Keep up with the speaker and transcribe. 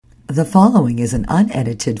The following is an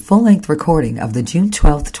unedited full-length recording of the June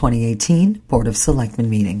 12, 2018 Board of Selectmen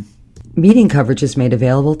meeting. Meeting coverage is made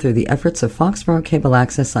available through the efforts of Foxborough Cable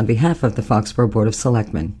Access on behalf of the Foxborough Board of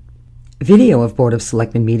Selectmen. Video of Board of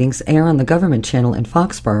Selectmen meetings air on the government channel in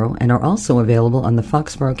Foxborough and are also available on the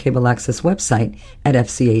Foxborough Cable Access website at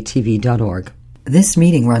fcatv.org. This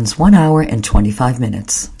meeting runs 1 hour and 25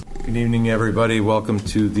 minutes. Good evening, everybody. Welcome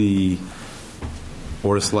to the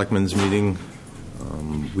Board of Selectmen's meeting.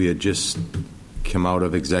 We had just come out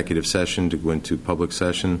of executive session to go into public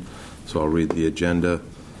session, so I'll read the agenda.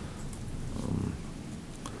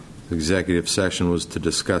 The executive session was to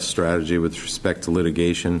discuss strategy with respect to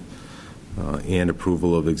litigation and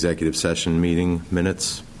approval of executive session meeting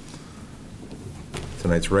minutes.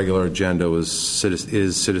 Tonight's regular agenda is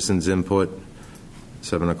citizens input,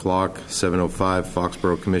 7 o'clock, 7:05,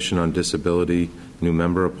 Foxborough Commission on Disability, new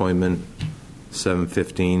member appointment,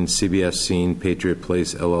 7:15, CBS Scene, Patriot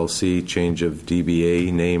Place LLC, change of DBA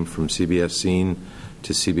name from CBS Scene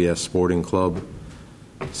to CBS Sporting Club,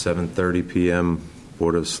 7:30 p.m.,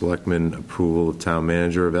 Board of Selectmen approval of town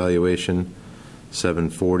manager evaluation,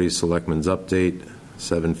 7:40, Selectmen's update,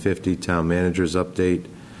 7:50, town manager's update,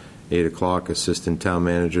 8 o'clock, assistant town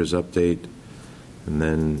manager's update, and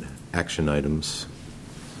then action items.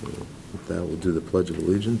 So with that, we'll do the Pledge of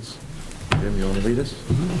Allegiance. Jim, you want to lead us?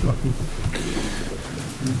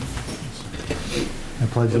 I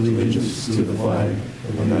pledge allegiance to the flag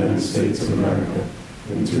of the United States of America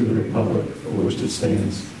and to the republic for which it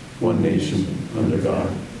stands, one nation, under God,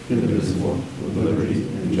 indivisible, with liberty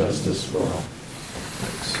and justice for all.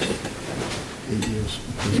 8 years.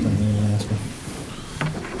 First time in Alaska.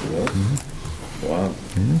 Wow.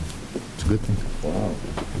 Yeah. It's a good thing.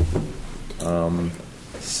 Wow.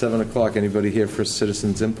 7 o'clock. Anybody here for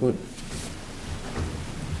citizens input?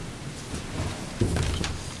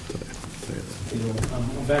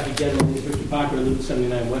 I'm back again. My name is Richard Parker. I live at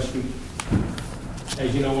 79 West Street.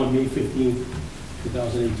 As you know, on May 15,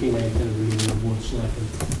 2018, I attended a meeting of the Board of Selectmen.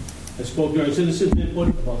 I spoke during citizens input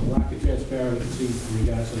about the lack of transparency in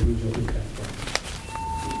regards to the regional impact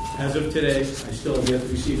project. As of today, I still have yet to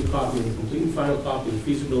receive a copy of the complete and final copy of the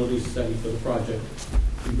feasibility study for the project.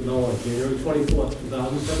 Even though on January 24,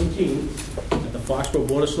 2017, at the Foxborough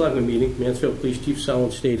Board of Selectmen meeting, Mansfield Police Chief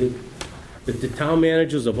Sullivan stated that the town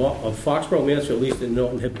managers of Foxborough, Mansfield, Leaston, and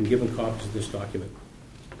Norton have been given copies of this document.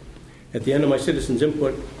 At the end of my citizens'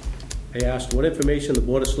 input, I asked what information the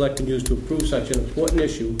Board of Selectmen used to approve such an important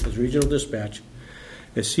issue as regional dispatch,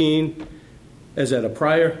 as seen as at a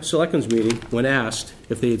prior Selectmen's meeting when asked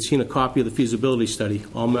if they had seen a copy of the feasibility study.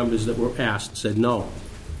 All members that were asked said no.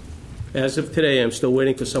 As of today, I'm still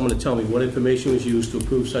waiting for someone to tell me what information was used to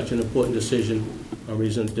approve such an important decision on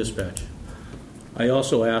regional dispatch. I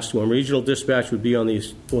also asked when regional dispatch would be on the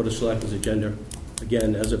Board of Selectmen's agenda.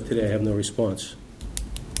 Again, as of today, I have no response.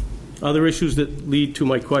 Other issues that lead to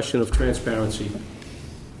my question of transparency.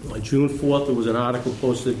 On June 4th, there was an article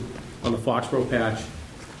posted on the Foxborough Patch,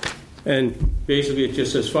 and basically it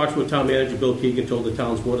just says, Foxborough Town Manager Bill Keegan told the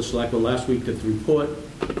town's Board of Selectmen last week that the report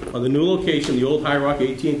on the new location, the old High Rock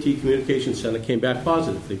AT&T Communications Center, came back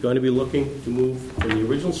positive. They're going to be looking to move from the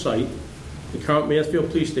original site, the current Mansfield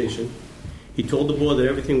Police Station. He told the board that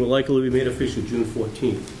everything will likely be made official June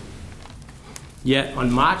 14th. Yet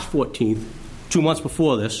on March 14th, 2 months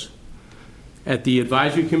before this, at the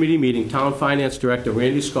advisory committee meeting, Town Finance Director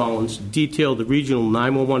Randy Scollins detailed the regional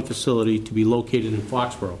 911 facility to be located in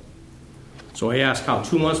Foxborough. So I asked how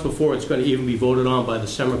 2 months before it's going to even be voted on by the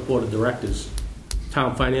December Board of Directors,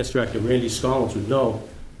 Town Finance Director Randy Scollins would know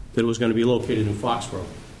that it was going to be located in Foxborough.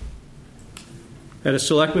 At a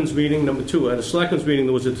Selectmen's meeting, number 2, at a Selectmen's meeting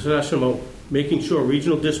there was a discussion about making sure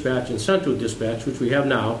regional dispatch and central dispatch, which we have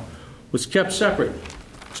now, was kept separate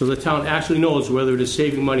so the town actually knows whether it is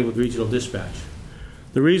saving money with regional dispatch.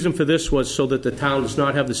 The reason for this was so that the town does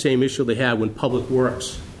not have the same issue they had when Public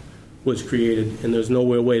Works was created and there's no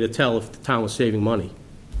way to tell if the town was saving money.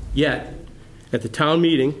 Yet, at the town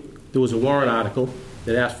meeting, there was a warrant article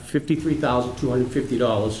that asked for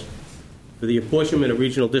 $53,250 for the apportionment of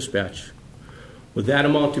regional dispatch, with that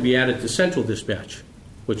amount to be added to central dispatch,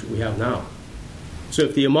 which we have now. So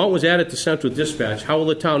if the amount was added to central dispatch, how will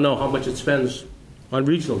the town know how much it spends on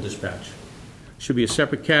regional dispatch? Should be a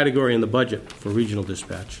separate category in the budget for regional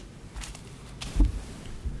dispatch.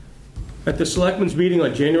 At the Selectmen's meeting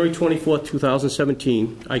on January 24,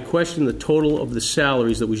 2017, I questioned the total of the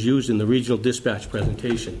salaries that was used in the regional dispatch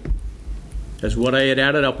presentation, as what I had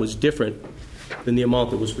added up was different than the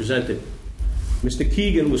amount that was presented. Mr.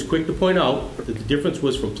 Keegan was quick to point out that the difference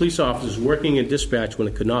was from police officers working in dispatch when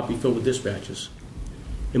it could not be filled with dispatches.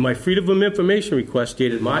 In my Freedom of Information request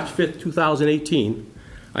dated March 5, 2018,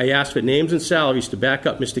 I asked for names and salaries to back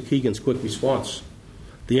up Mr. Keegan's quick response.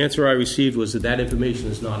 The answer I received was that information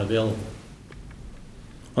is not available.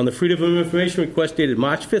 On the Freedom of Information request dated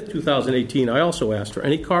March 5th, 2018, I also asked for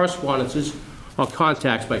any correspondences or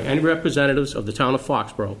contacts by any representatives of the town of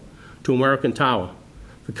Foxborough to American Tower,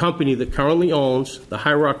 the company that currently owns the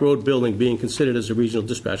High Rock Road building being considered as a regional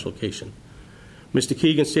dispatch location. Mr.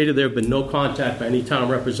 Keegan stated there have been no contact by any town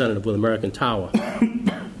representative with American Tower.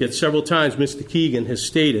 Yet several times Mr. Keegan has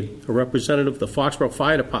stated a representative of the Foxborough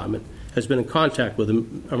Fire Department has been in contact with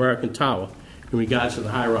American Tower in regards to the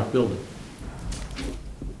High Rock building.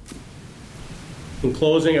 In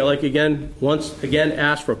closing, I'd like once again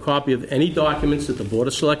ask for a copy of any documents that the Board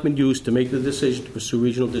of Selectmen used to make the decision to pursue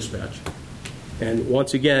regional dispatch. And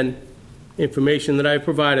once again, information that I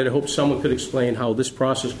provided, I hope someone could explain how this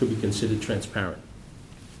process could be considered transparent.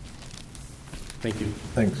 Thank you.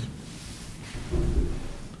 Thanks.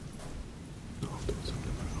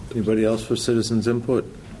 Anybody else for citizens' input?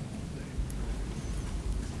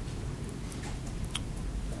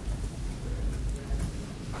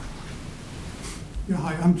 Yeah,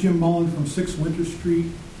 hi, I'm Jim Mullen from 6 Winter Street.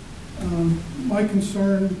 My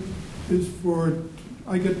concern is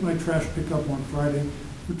I get my trash pickup on Friday.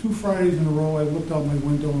 For 2 Fridays in a row, I looked out my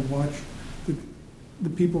window and watched the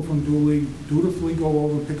people from Dooley dutifully go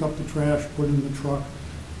over, pick up the trash, put it in the truck,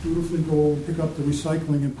 dutifully go over, pick up the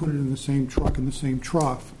recycling and put it in the same truck, in the same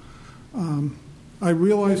trough. I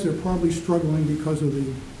realize they're probably struggling because of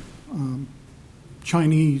the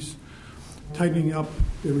Chinese tightening up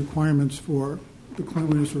their requirements for the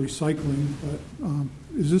cleanliness of recycling,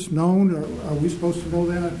 but is this known, or are we supposed to know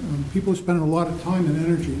that? People are spending a lot of time and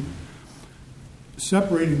energy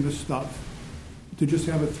separating this stuff to just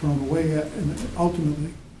have it thrown away, and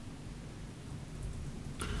ultimately.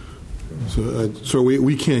 So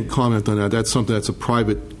we can't comment on that. That's something that's a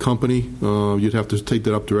private company. You'd have to take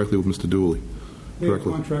that up directly with Mr. Dooley. They have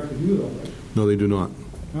a contract with you, though, right? No, they do not.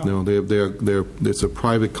 No, it's a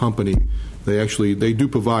private company. They do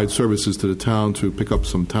provide services to the town to pick up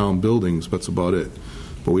some town buildings. That's about it.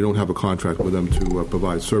 But we don't have a contract with them to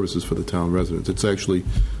provide services for the town residents. It's actually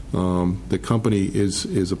the company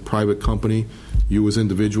is a private company. You as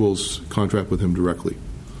individuals contract with him directly.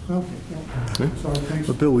 Okay. Sorry, thanks.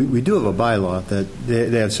 But Bill, we do have a bylaw that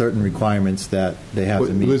they have certain requirements that they have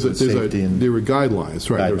to meet with safety and... There are guidelines,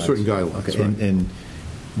 right? There are certain guidelines. Okay. Right. And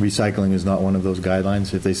recycling is not one of those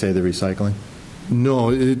guidelines, if they say they're recycling? No,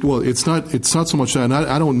 it's not so much that. And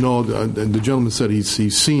I don't know. The gentleman said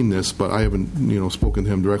he's seen this, but I haven't spoken to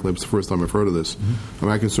him directly. It's the first time I've heard of this. Mm-hmm. I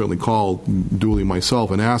mean, I can certainly call Dooley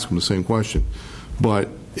myself and ask him the same question. But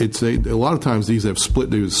it's a lot of times these have split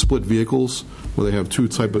vehicles where they have two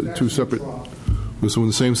separate. So in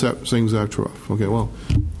the same exact trough. Okay, well,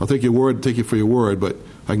 I'll take it for your word, but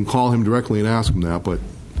I can call him directly and ask him that. But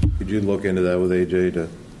could you look into that with AJ?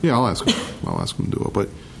 Yeah, I'll ask him. I'll ask him to do it. But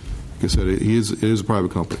like I said, it is a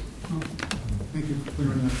private company. Thank you for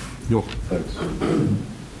clearing that. You're Thanks.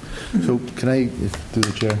 So can I, through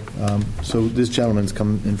the chair, so this gentleman's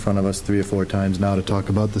come in front of us 3 or 4 times now to talk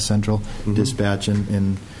about the central dispatch,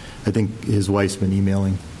 and I think his wife's been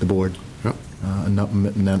emailing the board a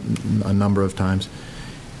number of times.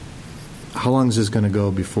 How long is this going to go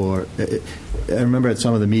before? I remember at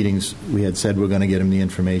some of the meetings we had said we're going to get him the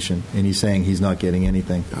information, and he's saying he's not getting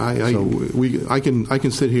anything. I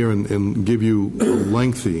can sit here and give you a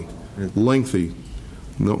lengthy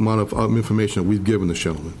amount of information that we've given the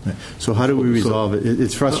gentleman. So how do we resolve it?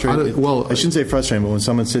 It's frustrating. I shouldn't say frustrating, but when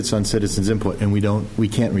someone sits on citizens' input and we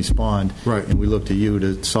can't respond, right, and we look to you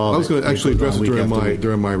to solve it. I was going to actually address it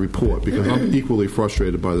during my report, because I'm equally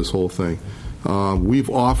frustrated by this whole thing.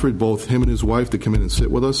 We've offered both him and his wife to come in and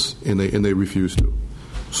sit with us, and they refuse to.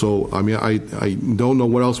 So, I mean, I don't know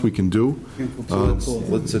what else we can do.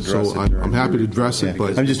 Let's address it. I'm happy to address it,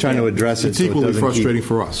 but I'm just trying to address it. It's equally frustrating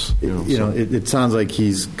for us. It sounds like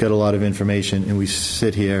he's got a lot of information, and we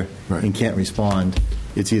sit here and can't respond.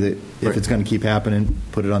 It's either, if it's going to keep happening,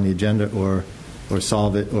 put it on the agenda, or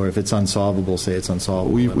solve it, or if it's unsolvable, say it's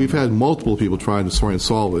unsolvable. We've had multiple people trying to try and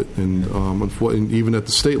solve it, and even at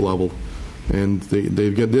the state level. And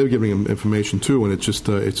they're giving him information too, and it just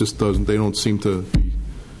doesn't. They don't seem to be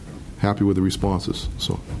happy with the responses.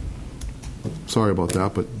 So sorry about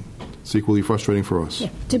that, but it's equally frustrating for us. Yeah.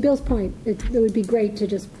 To Bill's point, it would be great to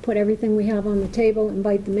just put everything we have on the table,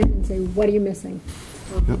 invite them in, and say, "What are you missing?"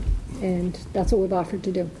 And that's what we've offered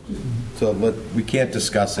to do. So we can't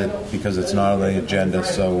discuss it because it's not on the agenda.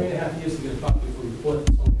 So.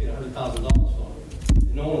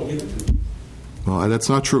 Well, that's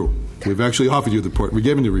not true. We've actually offered you the report. We're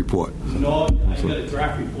giving you the report. No, I got a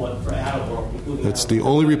draft report for Attleboro. That's the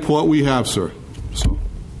only report we have, sir. So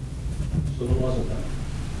so there wasn't that.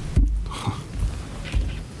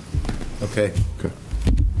 Okay. Okay.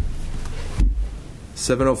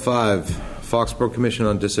 7:05, Foxborough Commission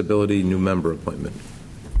on Disability, new member appointment.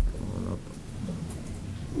 Come on up.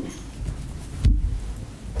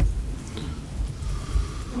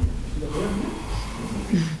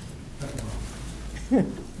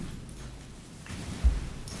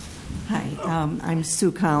 Hi, I'm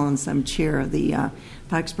Sue Collins. I'm chair of the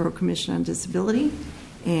Foxborough Commission on Disability,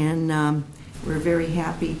 and we're very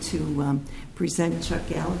happy to present Chuck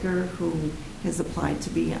Gallagher, who has applied to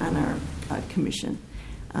be on our commission.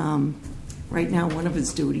 Right now, one of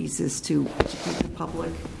his duties is to educate the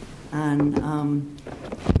public on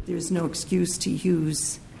there's no excuse to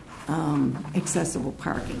use accessible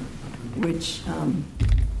parking, which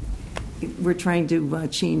we're trying to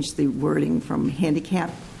change the wording from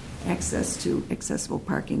handicap access to accessible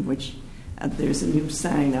parking, which there's a new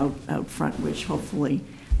sign out front, which hopefully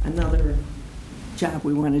another job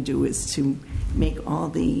we want to do is to make all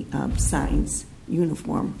the signs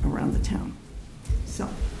uniform around the town. So.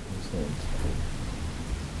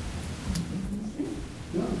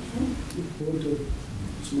 Yeah, look forward to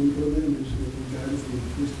someone put them in, and guidance from the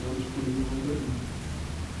police department, putting it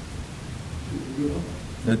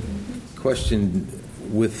all in. A question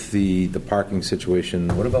with the parking situation,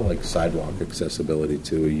 what about like sidewalk accessibility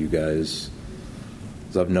too? Are you guys,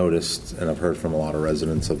 as I've noticed and I've heard from a lot of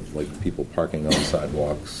residents of like people parking on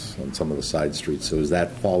sidewalks on some of the side streets, so does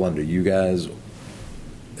that fall under you guys?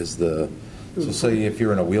 So say if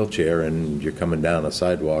you're in a wheelchair and you're coming down a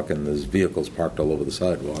sidewalk and there's vehicles parked all over the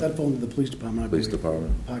sidewalk. That falls under the police department, I believe. Police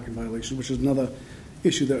department. Parking violation, which is another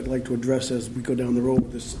issue that I'd like to address as we go down the road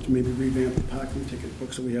with this, to maybe revamp the parking ticket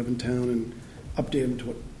books that we have in town and update them to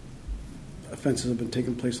what offenses have been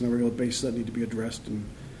taking place on a regular basis that need to be addressed, and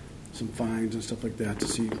some fines and stuff like that to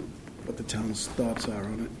see what the town's thoughts are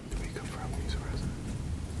on it.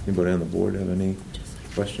 Anybody on the board have any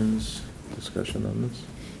questions, discussion on this?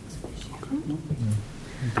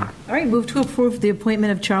 All right, move to approve the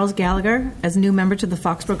appointment of Charles Gallagher as new member to the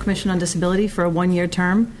Foxborough Commission on Disability for a one-year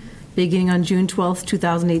term, beginning on June 12th,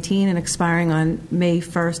 2018, and expiring on May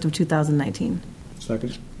 1st of 2019.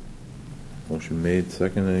 Second. Motion made,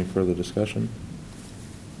 second. Any further discussion?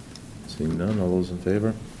 Seeing none, all those in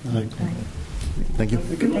favor? Aye. Thank you.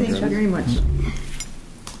 Thank you very much.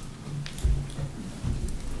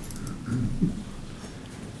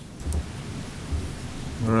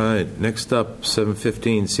 All right, next up,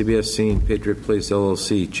 7:15, CBS Scene, Patriot Place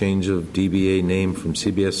LLC, change of DBA name from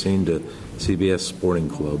CBS Scene to CBS Sporting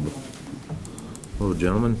Club. Hello,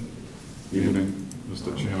 gentlemen. Good evening,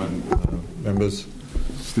 Mr. Chairman, members.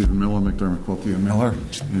 Stephen Miller, McDermott, Quilty and Miller.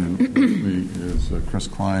 And with me is Chris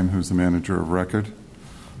Klein, who's the manager of record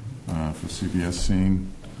for CBS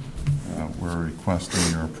Scene. We're requesting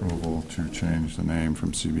your approval to change the name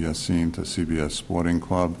from CBS Scene to CBS Sporting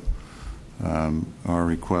Club. Our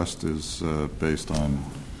request is based on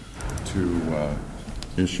two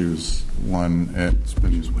issues. One, it's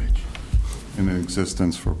been in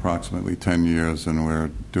existence for approximately 10 years, and we're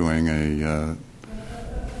doing an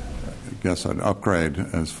upgrade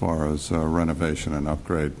as far as renovation and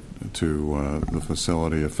upgrade to the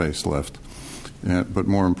facility, a facelift. But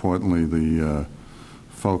more importantly, the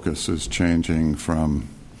focus is changing from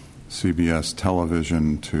CBS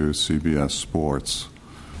Television to CBS Sports,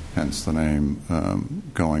 hence the name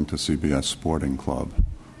going to CBS Sporting Club.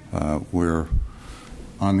 We're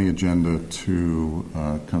on the agenda to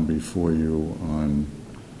come before you on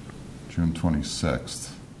June 26th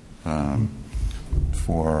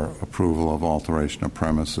for approval of alteration of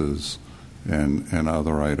premises and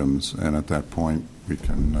other items. And at that point, we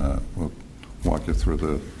can we'll walk you through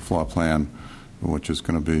the floor plan, which is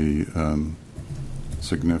going to be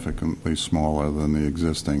significantly smaller than the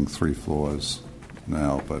existing 3 floors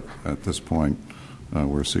now. But at this point,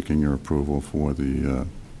 we're seeking your approval for the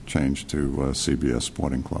change to CBS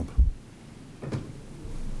Sporting Club.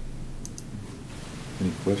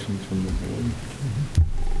 Any questions from the board?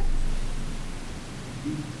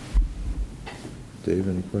 Dave,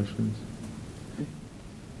 any questions?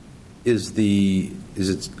 Is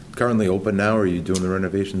it currently open now, or are you doing the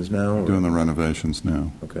renovations now? Or? Doing the renovations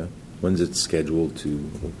now. Okay. When's it scheduled to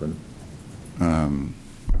open?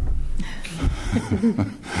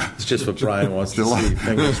 It's just what Brian wants to see.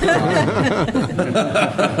 Fingers crossed.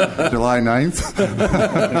 July 9th?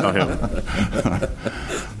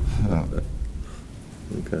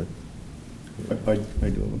 Okay. I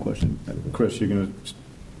do have a question. Chris, you're going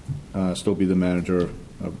to still be the manager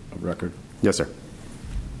of record? Yes, sir.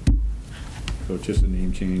 So it's just a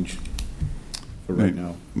name change for right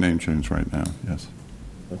now? Name change right now, yes.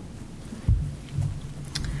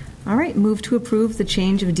 All right, move to approve the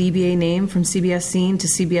change of DBA name from CBS Scene to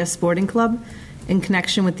CBS Sporting Club in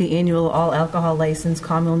connection with the annual all alcohol license,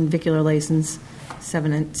 common vicular license,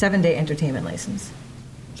 seven-day entertainment license.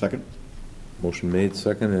 Second? Motion made,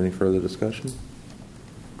 second. Any further discussion?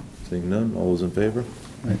 Seeing none, all those in favor?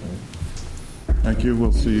 Thank you.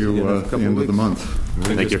 We'll see you at the end of the month.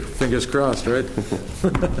 Thank you. Fingers crossed, right?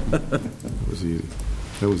 That was easy.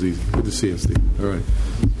 That was easy. Good to see you, Steve. All right.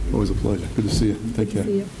 Always a pleasure. Good to see you. Take care.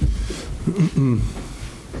 See you.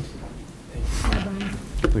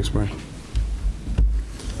 Thanks, Brian.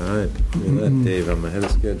 All right. Look at that, Dave. I'm ahead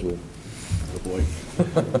of schedule. Oh, boy.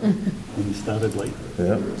 We started late.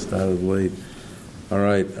 Yeah, started late. All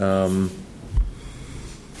right.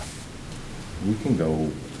 We can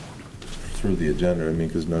go through the agenda, I mean,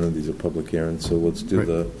 because none of these are public hearings, so let's do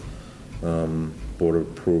the Board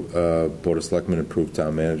of Selectmen approved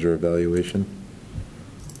town manager evaluation.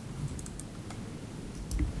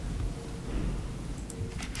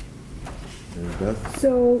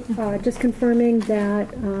 So, just confirming that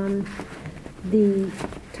the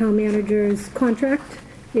town manager's contract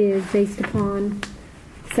is based upon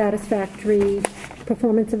satisfactory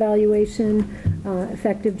performance evaluation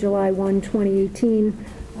effective July 1, 2018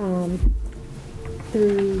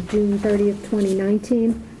 through June 30th,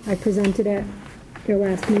 2019. I presented at your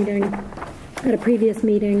last meeting, at a previous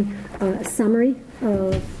meeting, a summary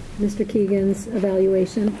of Mr. Keegan's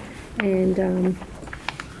evaluation, and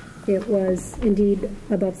it was indeed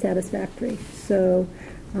above satisfactory. So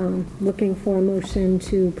looking for a motion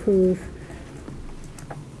to approve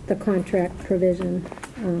the contract provision,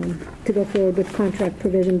 to go forward with contract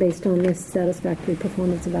provision based on this satisfactory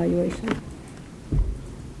performance evaluation.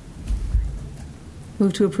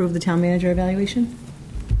 Move to approve the town manager evaluation.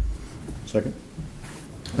 Second?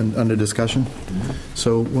 Under discussion?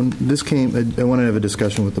 So when this came, I want to have a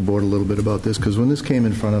discussion with the board a little bit about this, because when this came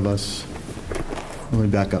in front of us, let me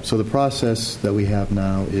back up. So the process that we have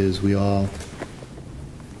now is we all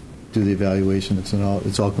do the evaluation. It's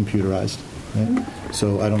all computerized. Right?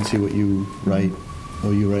 So I don't see what you write,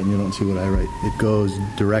 or you write and you don't see what I write. It goes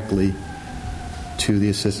directly to the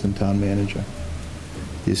assistant town manager.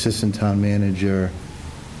 The assistant town manager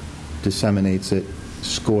disseminates it,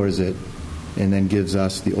 scores it, and then gives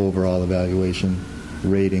us the overall evaluation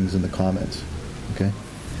ratings and the comments. Okay?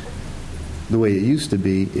 The way it used to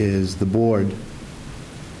be is the board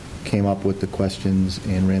came up with the questions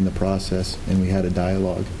and ran the process, and we had a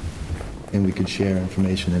dialogue, and we could share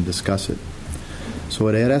information and discuss it. So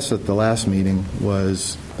what I had asked at the last meeting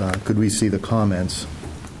was, could we see the comments?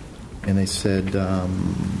 And they said, well,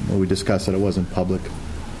 we discussed that it wasn't public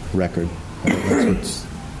record. That's what's,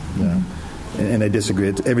 and I disagree.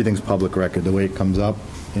 Everything's public record. The way it comes up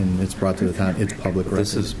and it's brought to the town, it's public record.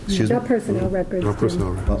 Excuse me? Personnel records. No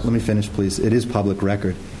personnel records. Well, let me finish, please. It is public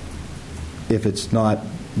record. If it's not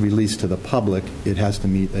released to the public, it has to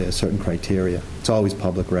meet a certain criteria. It's always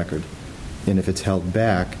public record. And if it's held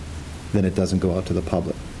back, then it doesn't go out to the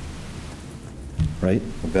public. Right?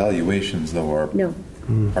 Evaluations, though, are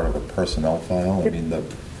part of a personnel file. I mean, the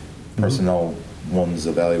personnel ones,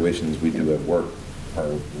 evaluations we do at work are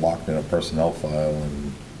locked in a personnel file.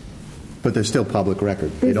 But they're still public record.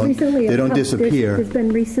 They don't disappear. There's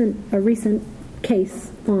been a recent case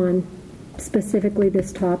on specifically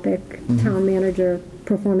this topic, town manager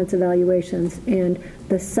performance evaluations, and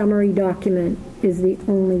the summary document is the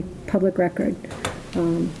only public record.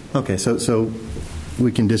 Okay, so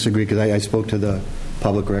we can disagree, because I spoke to the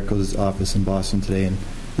Public Records Office in Boston today, and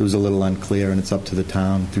it was a little unclear, and it's up to the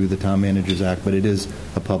town through the Town Managers Act, but it is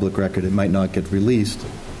a public record. It might not get released,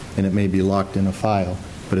 and it may be locked in a file,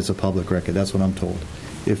 but it's a public record. That's what I'm told.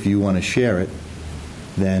 If you want to share it,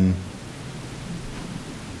 then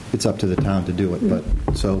it's up to the town to do it. But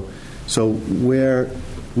so where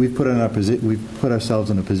we've put ourselves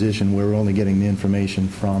in a position where we're only getting the information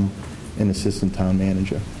from an assistant town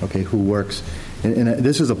manager, okay, who works. And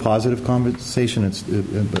this is a positive conversation.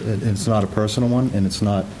 It's not a personal one, and it's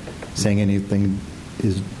not saying anything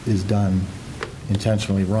is done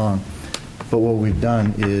intentionally wrong. But what we've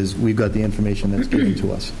done is we've got the information that's given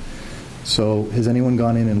to us. So has anyone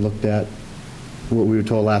gone in and looked at what we were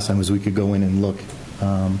told last time? Was we could go in and look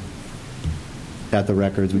at the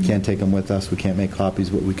records. We can't take them with us. We can't make copies,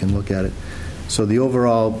 but we can look at it. So the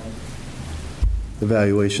overall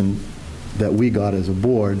evaluation that we got as a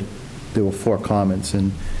board, there were 4 comments,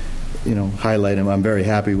 and highlight them. I'm very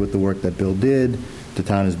happy with the work that Bill did. The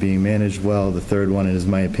town is being managed well. The third one is,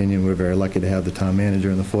 my opinion, we're very lucky to have the town manager,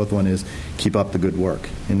 and the fourth one is, keep up the good work.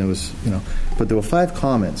 And there was, but there were 5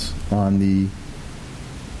 comments on the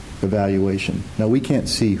evaluation. Now, we can't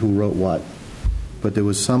see who wrote what, but there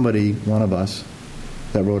was somebody, one of us,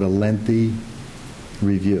 that wrote a lengthy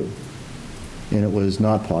review, and it was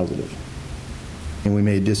not positive. And we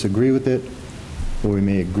may disagree with it, or we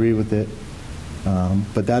may agree with it,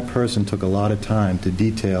 but that person took a lot of time to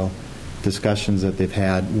detail discussions that they've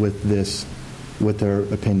had with their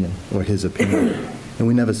opinion, or his opinion, and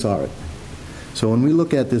we never saw it. So when we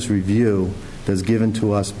look at this review that's given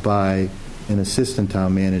to us by an assistant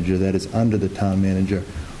town manager that is under the town manager,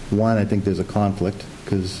 one, I think there's a conflict,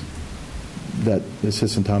 because that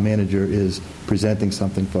assistant town manager is presenting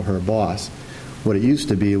something for her boss. What it used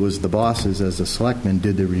to be was the bosses, as the selectmen,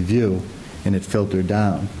 did the review, and it filtered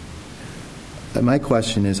down. My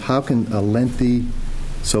question is, how can a lengthy...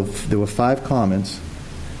 So there were 5 comments.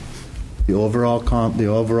 The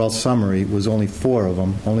overall summary was only 4 of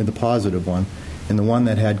them, only the positive one, and the one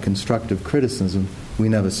that had constructive criticism we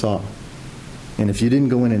never saw. And if you didn't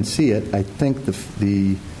go in and see it, I think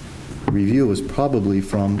the review was probably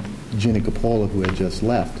from Ginny Capola, who had just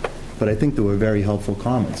left. But I think there were very helpful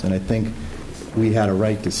comments, and I think we had a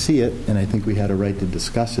right to see it, and I think we had a right to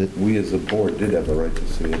discuss it. We as a board did have a right to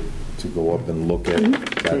see it, to go up and look at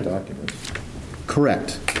that document.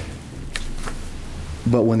 Correct.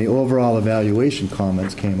 But when the overall evaluation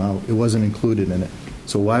comments came out, it wasn't included in it.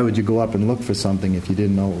 So why would you go up and look for something if you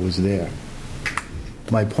didn't know it was there?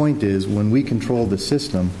 My point is, when we controlled the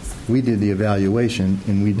system, we did the evaluation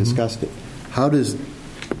and we discussed it. How does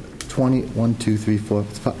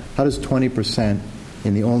 20%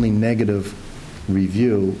 in the only negative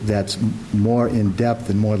review that's more in-depth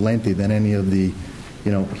and more lengthy than any of the,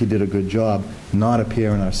 he did a good job, not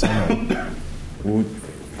appear in our summary?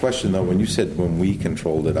 Question, though, when you said when we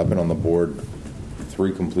controlled it, I've been on the board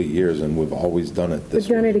 3 complete years, and we've always done it this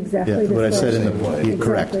way. We've done it exactly this way. What I said in the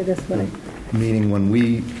correct. Exactly this way. Meaning when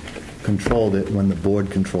we controlled it, when the board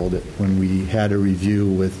controlled it, when we had a review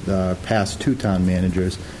with past 2 town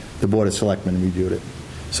managers, the Board of Selectmen reviewed it.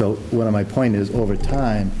 So one of my point is, over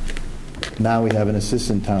time, now we have an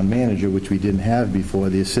assistant town manager, which we didn't have before.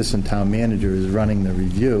 The assistant town manager is running the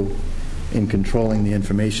review and controlling the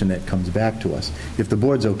information that comes back to us. If the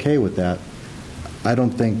board's okay with that, I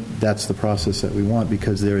don't think that's the process that we want,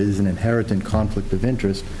 because there is an inherent conflict of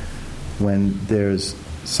interest when there's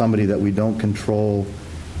somebody that we don't control,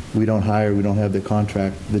 we don't hire, we don't have the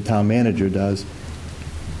contract, the town manager does.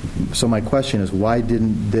 So my question is, why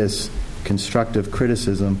didn't this constructive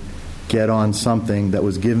criticism get on something that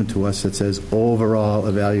was given to us that says overall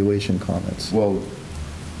evaluation comments? Well,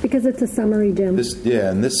 because it's a summary, Jim.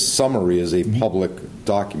 And this summary is a public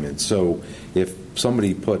document. So if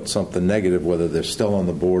somebody put something negative, whether they're still on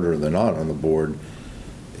the board or they're not on the board,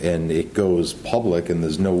 and it goes public and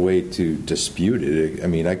there's no way to dispute it, I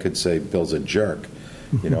mean, I could say Bill's a jerk,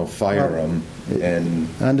 fire him. And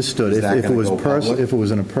understood. If it was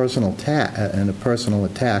in a personal attack,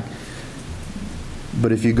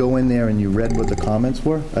 but if you go in there and you read what the comments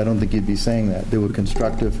were, I don't think you'd be saying that. There were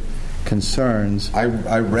constructive concerns. I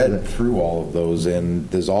read through all of those, and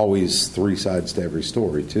there's always 3 sides to every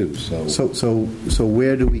story too. So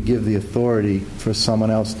where do we give the authority for someone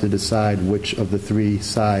else to decide which of the 3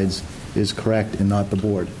 sides is correct and not the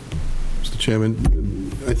board? Mr.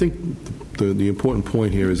 Chairman, I think the important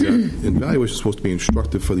point here is that evaluation is supposed to be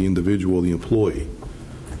instructive for the individual, the employee.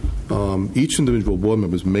 Each individual board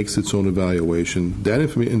member makes its own evaluation. That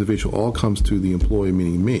individual all comes to the employee,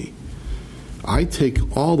 meaning me. I take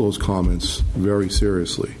all those comments very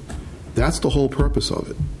seriously. That's the whole purpose of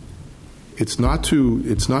it.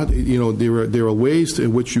 There are ways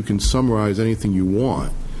in which you can summarize anything you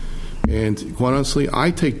want. And quite honestly,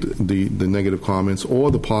 I take the negative comments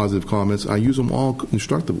or the positive comments, I use them all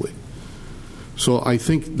constructively. So I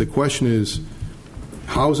think the question is,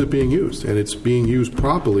 how is it being used? And it's being used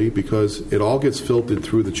properly because it all gets filtered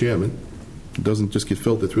through the chairman. It doesn't just get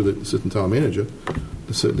filtered through the assistant town manager.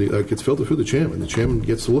 It gets filtered through the chairman. The chairman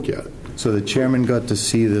gets to look at it. So the chairman got to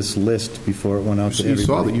see this list before it went out to everybody? You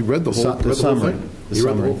saw that. You read the whole thing. You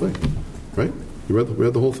read the whole thing, right? You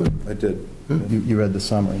read the whole thing? I did. Yeah. You read the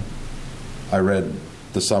summary? I read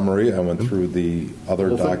the summary. I went through the other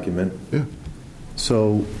document. Yeah.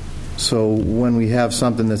 So when we have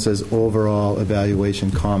something that says overall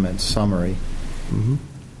evaluation comments summary,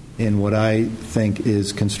 in what I think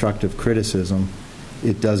is constructive criticism,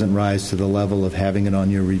 it doesn't rise to the level of having it on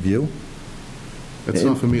your review? That's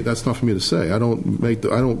not for me to say. I don't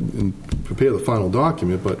prepare the final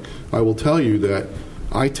document, but I will tell you that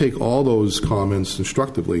I take all those comments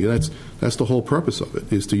instructively. That's the whole purpose of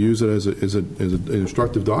it, is to use it as an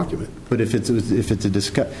instructive document. But if it's a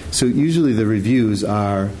discuss, so usually the reviews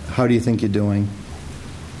are, how do you think you're doing?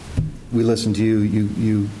 We listen to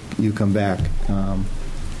you. You come back.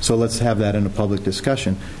 So let's have that in a public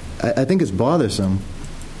discussion. I think it's bothersome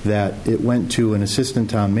that it went to an assistant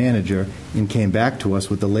town manager and came back to us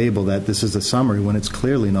with the label that this is a summary when it's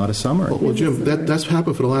clearly not a summary. Well, Jim, that's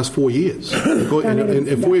happened for the last 4 years. And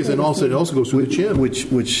 4 years, and also it also goes through the chairman.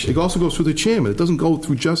 Which it also goes through the chairman. It doesn't go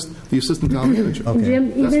through just the assistant town manager. Okay.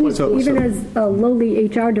 Jim, even as a lowly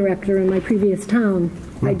HR director in my previous town,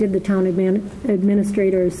 I did the town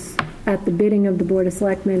administrators at the bidding of the Board of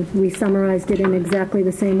Selectmen. We summarized it in exactly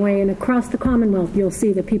the same way, and across the Commonwealth, you'll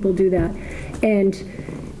see that people do that. And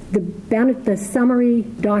the summary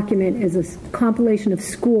document is a compilation of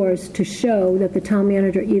scores to show that the town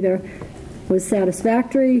manager either was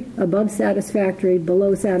satisfactory, above satisfactory,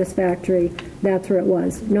 below satisfactory. That's where it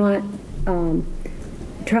was. Not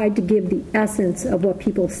tried to give the essence of what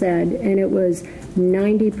people said, and it was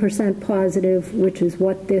 90% positive, which is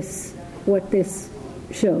what this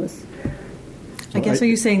shows. I guess, are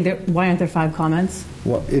you saying that why aren't there 5 comments?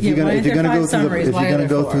 Well, if you're going to go through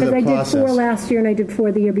the process, I did 4 last year and I did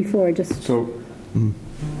 4 the year before. Just so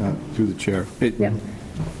through the chair. Yeah.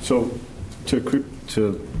 So to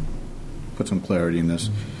put some clarity in this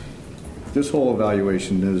whole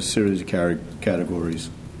evaluation, there's a series of categories,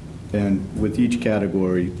 and with each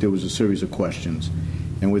category there was a series of questions,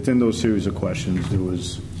 and within those series of questions there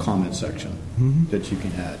was comment section that you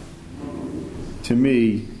can add. To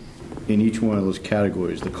me, in each one of those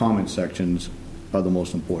categories, the comment sections are the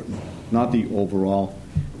most important, not the overall.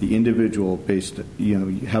 The individual based, you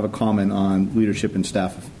have a comment on leadership and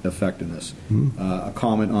staff effectiveness, a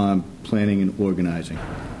comment on planning and organizing.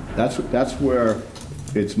 That's where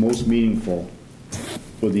it's most meaningful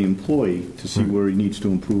for the employee to see where he needs to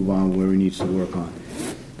improve on, where he needs to work on.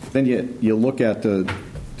 Then you look at the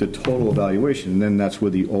total evaluation, and then that's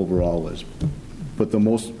where the overall is. But the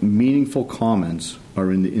most meaningful comments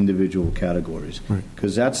are in the individual categories,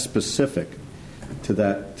 because that's specific to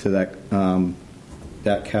that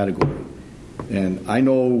category. And I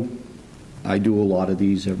know I do a lot of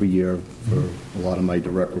these every year for a lot of my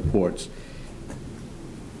direct reports.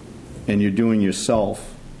 And you're doing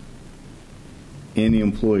yourself and the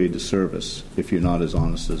employee a disservice if you're not as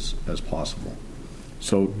honest as possible.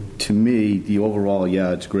 So to me, the overall,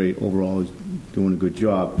 it's great. Overall, doing a good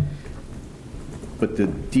job. But the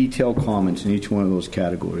detailed comments in each one of those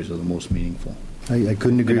categories are the most meaningful. I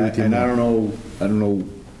couldn't agree with you. And I don't know.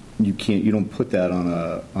 You don't put that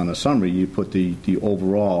on a summary. You put the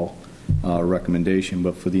overall recommendation.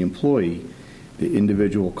 But for the employee, the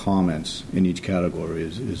individual comments in each category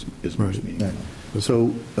is most meaningful. Right.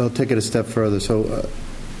 So I'll take it a step further. So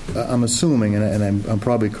I'm assuming, and I'm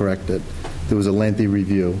probably correct, that there was a lengthy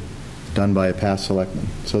review done by a past selectman.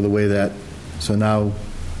 So the way that, so now,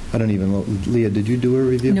 I don't even know, Leah, did you do a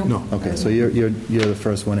review? No. Okay, so you're the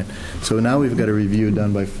first one in. So now we've got a review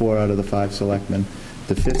done by 4 out of the 5 selectmen.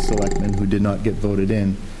 The 5th selectman, who did not get voted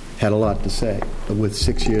in, had a lot to say, with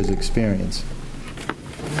 6 years' experience.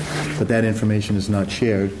 But that information is not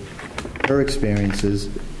shared. Her experiences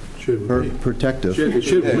are protective.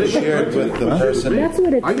 Shared with the person. That's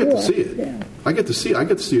what it's I get for. to see it. Yeah. I get to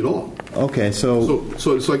see it all. Okay, so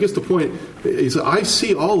I guess the point is I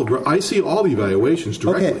see all the evaluations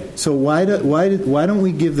directly. Okay, so why don't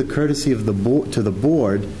we give the courtesy of the board to the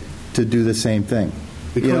board to do the same thing?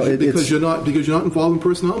 Because you're not involved in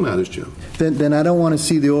personnel matters, Jim. Then I don't want to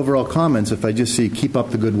see the overall comments if I just see keep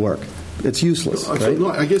up the good work. It's useless, right?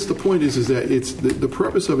 No, I guess the point is that it's the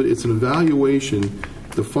purpose of it. It's an evaluation.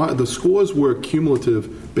 The scores were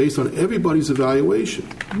cumulative based on everybody's evaluation.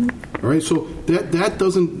 All right, so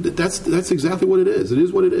that's exactly what it is. It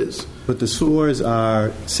is what it is. But the scores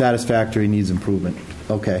are satisfactory, needs improvement.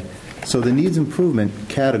 Okay, so the needs improvement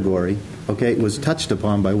category, was touched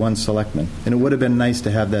upon by one selectman, and it would have been nice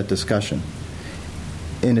to have that discussion.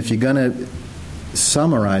 And if you're going to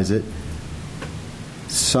summarize it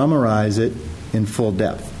in full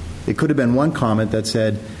depth. It could have been one comment that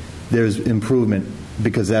said there's improvement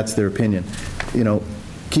because that's their opinion.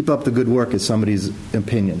 Keep up the good work is somebody's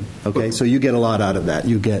opinion, okay? So you get a lot out of that.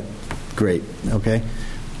 You get great, okay?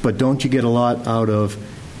 But don't you get a lot out of,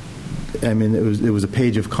 it was a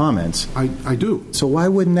page of comments. I do. So why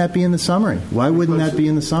wouldn't that be in the summary? Why wouldn't that be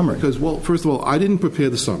in the summary? Because, well, first of all, I didn't prepare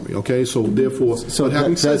the summary, okay? So therefore,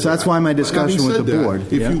 that's why my discussion with the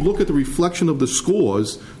board. If you look at the reflection of the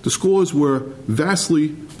scores were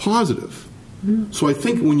vastly positive. So I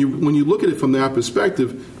think when you look at it from that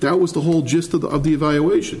perspective, that was the whole gist of the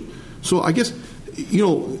evaluation. So I guess,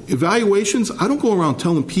 evaluations, I don't go around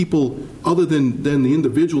telling people other than the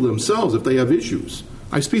individual themselves if they have issues.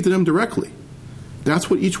 I speak to them directly. That's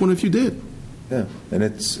what each one of you did. Yeah, and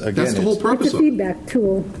that's the whole purpose it's a of it. feedback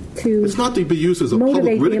tool to It's not to be used as a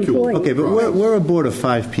public ridicule. Okay, but we're a board of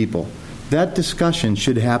 5 people. That discussion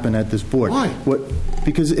should happen at this board. Why?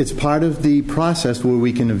 Because it's part of the process where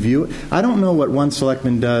we can review it. I don't know what one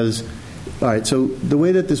selectman does. All right, so the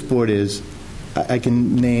way that this board is, I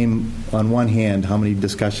can name on one hand how many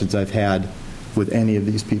discussions I've had with any of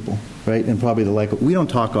these people, right? And probably the like. We don't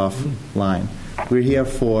talk offline. We're here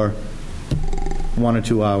for 1 or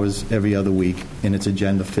 2 hours every other week, and it's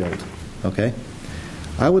agenda filled, okay?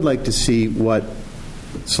 I would like to see what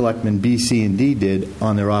Selectmen B, C, and D did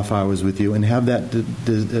on their off hours with you and have that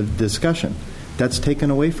discussion. That's taken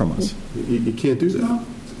away from us. You can't do that.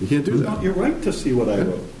 You can't do that. You're right to see what I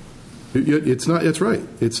wrote. It's not. That's right.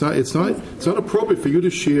 It's not appropriate for you to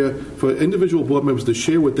share, for individual board members to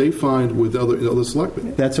share what they find with other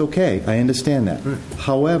selectmen. That's okay. I understand that. Right.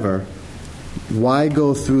 However, why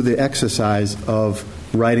go through the exercise of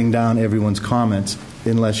writing down everyone's comments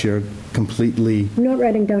unless you're completely... I'm not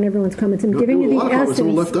writing down everyone's comments. I'm giving you the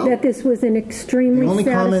essence that this was an extremely The only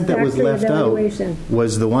comment that was left evaluation. out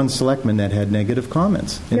was the one selectman that had negative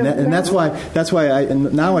comments. And, No, that's why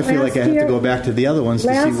now I feel like I have to go back to the other ones to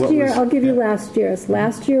see what Last year, was... I'll give you last year's.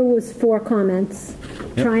 Last year was 4 comments,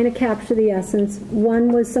 trying to capture the essence.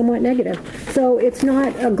 One was somewhat negative. So it's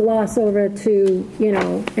not a gloss over to,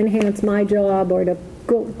 enhance my job or to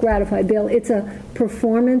gratify Bill. It's a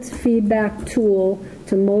performance feedback tool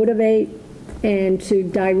to motivate and to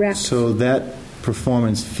direct. So that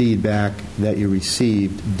performance feedback that you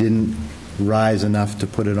received didn't rise enough to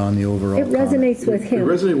put it on the overall It resonates with him. It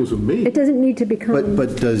resonates with me. It doesn't need to become...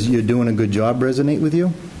 But does you're doing a good job resonate with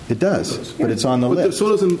you? It does. But it's on the list. So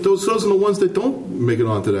doesn't the ones that don't make it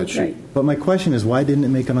onto that sheet. Right. But my question is, why didn't it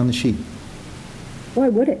make it on the sheet? Why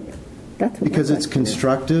would it? That's what Because it's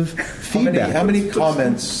constructive feedback. How many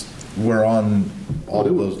comments were on all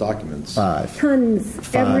of those documents? 5.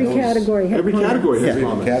 Tons. Every category has Every comments. category has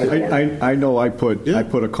comments. I know I put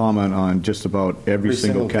a comment on just about every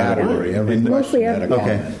single category. Mostly every.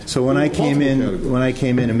 Okay. So when I came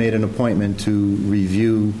in and made an appointment to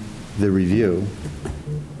review the review,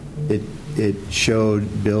 it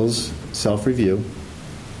showed Bill's self-review,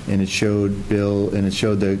 and it showed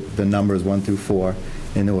the numbers 1 through 4,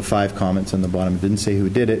 and there were 5 comments on the bottom. It didn't say who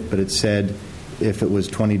did it, but it said if it was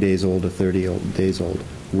 20 days old or 30 days old.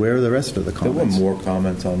 Where are the rest of the comments? There were more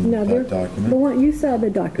comments on that document. The one you saw the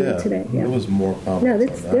document today. Yeah. There was more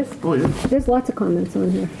comments. No, on that. there's lots of comments on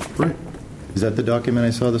here. Right. Is that the document I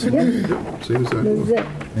saw this morning? Yeah. Same as that. This is it.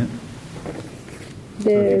 Yeah.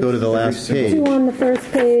 There's Go to the last page. 2 on the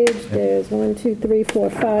first page. There's 1, 2, 3, 4,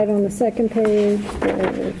 5 on the second page.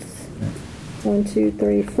 There's 1, 2,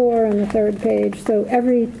 3, 4 on the third page. So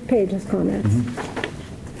every page has comments. Mm-hmm.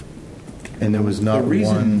 And there was not The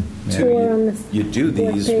reason one... you do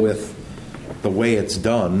fourth these page. with the way it's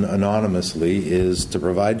done anonymously is to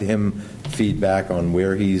provide him feedback on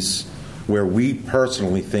where we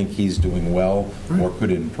personally think he's doing well or could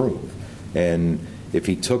improve. And if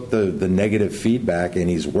he took the negative feedback and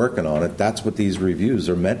he's working on it, that's what these reviews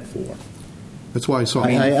are meant for. That's why I saw.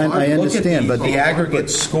 I understand, look at but the aggregate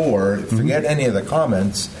score. Forget any of the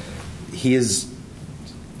comments. He's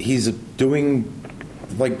doing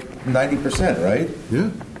like 90%, right?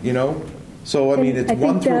 Yeah. So I mean, it's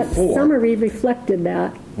 1 through 4. I think that summary reflected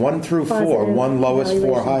that. 1 through 4. Positive 1 lowest, 4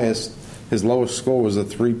 evaluation. highest. His lowest score was a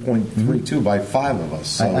 3.32 by 5 of us.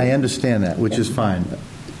 So. I understand that, which is fine.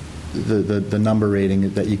 The number rating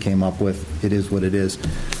that you came up with, it is what it is.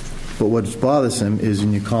 But what's bothersome is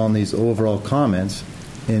when you're calling these overall comments,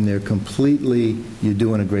 and they're completely, you're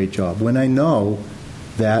doing a great job. When I know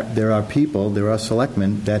that there are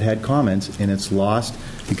selectmen that had comments, and it's lost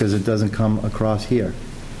because it doesn't come across here.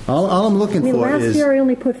 All I'm looking for last is... year I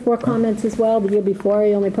only put 4 comments as well. The year before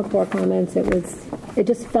I only put 4 comments. It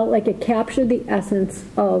just felt like it captured the essence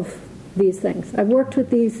of these things. I've worked with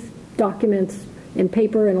these documents in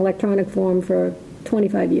paper and electronic form for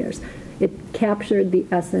 25 years. It captured the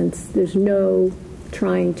essence. There's no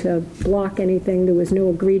trying to block anything. There was no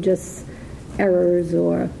egregious errors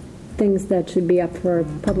or things that should be up for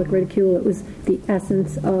public ridicule. It was the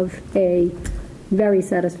essence of a very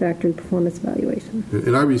satisfactory performance evaluation.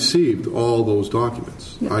 And I received all those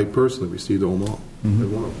documents. Yeah. I personally received them all. Mm-hmm. Every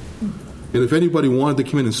one of them. And if anybody wanted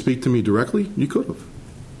to come in and speak to me directly, you could have.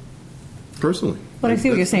 Personally. But I see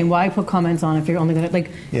what you're saying. Why put comments on if you're only going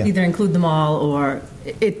to either include them all or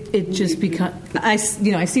it just becomes. I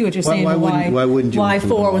see what you're saying. Why wouldn't you? Why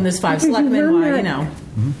 4 when there's 5 selectmen? Why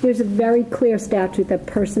There's a very clear statute that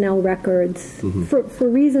personnel records, for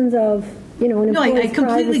reasons of you know, an No, I employee's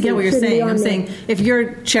completely get what you're privacy shouldn't be saying. on I'm there. saying if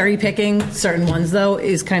you're cherry picking certain ones, though,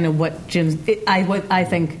 is kind of what Jim's. What I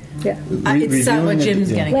think. Yeah. It's not what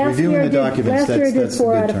Jim's getting. Last year I did, documents, last year I did that's a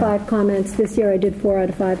 4 good out of term. 5 comments. This year I did 4 out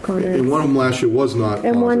of 5 comments. And one of them last year was not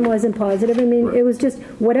And one positive. wasn't positive. I mean, it was just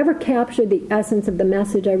whatever captured the essence of the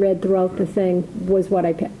message I read throughout the thing was what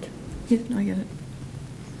I picked. Yeah, no, I get it.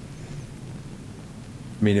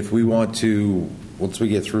 I mean, if we want to, once we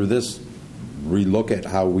get through this, relook at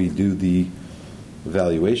how we do the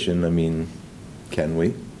evaluation, I mean, can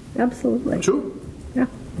we? Absolutely. Sure. Yeah.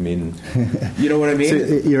 I mean, you know what I mean?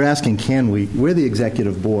 So you're asking, can we? We're the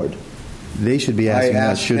executive board. They should be I asking us,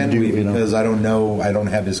 asked should can do, we you know. because I don't know, I don't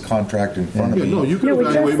have his contract in front of Yeah, me. no, you can No, it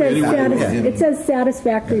evaluate just me says, any way you want. it says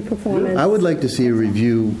satisfactory performance. I would like to see a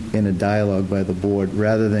review in a dialogue by the board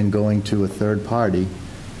rather than going to a third party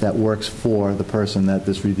that works for the person that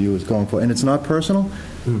this review is going for. And it's not personal,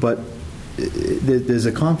 but there's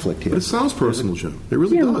a conflict here. But it sounds personal, Jim. It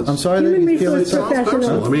really Jim, does. I'm sorry that Human you feel resource it sounds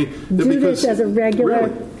personal. professionals I mean, do because- this as a regular,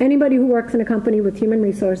 really? anybody who works in a company with human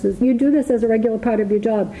resources, you do this as a regular part of your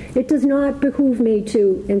job. It does not behoove me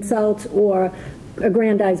to insult or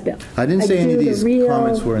aggrandize Bill. I didn't say any of do the these real-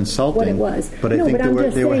 comments were insulting, what it was. but I No, think but I'm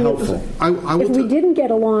just they were saying it- helpful. I will If we t- didn't get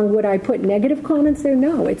along, would I put negative comments there?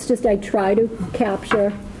 No. It's just I try to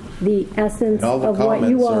capture the essence And all the of what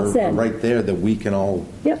you comments all are said. right there that we can all,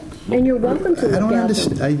 Yep. And you're welcome to I don't look at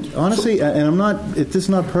understand. them. Honestly, and I'm not. This is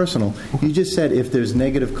not personal. You just said if there's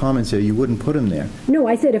negative comments there, you wouldn't put them there. No,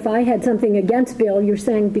 I said if I had something against Bill, you're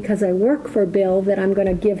saying because I work for Bill that I'm going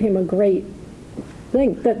to give him a great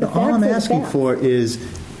thing. The All I'm facts are asking facts. for is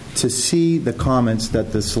to see the comments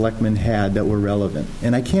that the selectmen had that were relevant,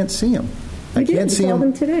 and I can't see them. I You did. can't You see saw them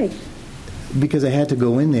them today. because I had to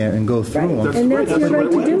go in there and go through them. Right. And that's your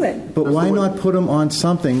right to do it. But why not put them on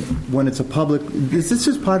something when it's a public? This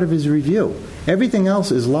is part of his review. Everything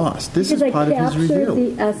else is lost. This Because is part I of his captured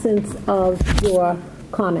review. the essence of your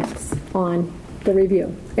comments on the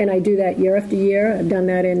review. And I do that year after year. I've done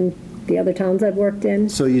that in the other towns I've worked in.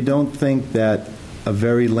 So you don't think that a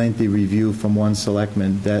very lengthy review from one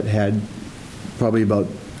selectman that had probably about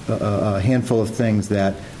a handful of things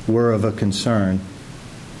that were of a concern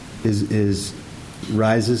is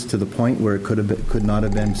rises to the point where it could not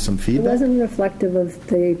have been some It feedback? wasn't reflective of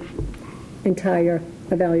the entire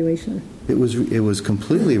evaluation. It was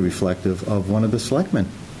completely reflective of one of the selectmen.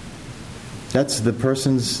 That's the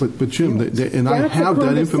person's. But Jim, and I That's a have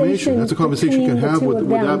that information. That's a conversation you can between the have two with of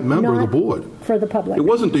that them, member of the not board. For the public. It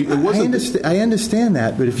wasn't. I understand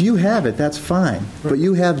that, but if you have it, that's fine. But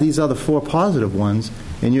you have these other 4 positive ones,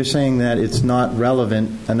 and you're saying that it's not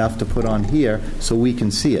relevant enough to put on here so we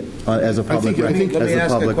can see it as a public record. let me as a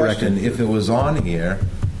ask a public question. record. If it was on here,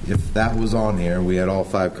 if that was on here, we had all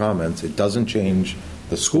 5 comments, it doesn't change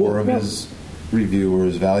the score of his review or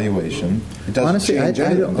his valuation. It doesn't Honestly, change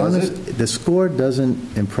anything, does it? the score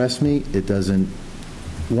doesn't impress me. It doesn't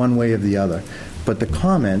one way or the other. But the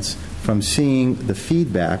comments from seeing the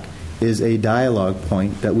feedback is a dialogue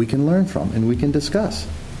point that we can learn from and we can discuss.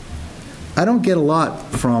 I don't get a lot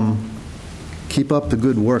from keep up the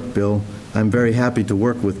good work, Bill. I'm very happy to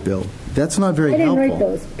work with Bill. That's not very I didn't helpful. write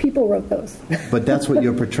those. People wrote those. But that's what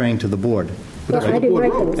you're portraying to the board. Well, I didn't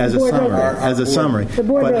write those. As The a board wrote summary. those. As a summary. The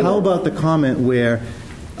board But wrote how those. about the comment where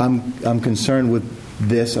I'm concerned with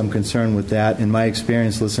this, I'm concerned with that. In my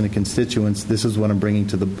experience, listening to constituents, this is what I'm bringing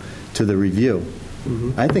to the review.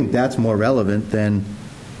 I think that's more relevant than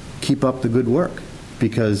keep up the good work.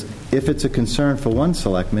 Because if it's a concern for one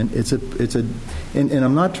selectman, and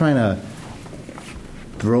I'm not trying to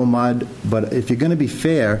throw mud, but if you're going to be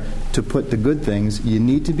fair to put the good things, you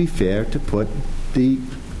need to be fair to put the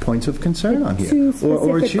points of concern on here. Two Or it's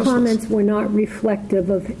specific useless. comments were not reflective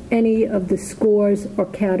of any of the scores or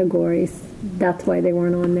categories. That's why they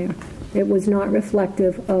weren't on there. It was not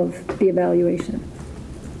reflective of the evaluation.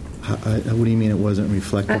 What do you mean it wasn't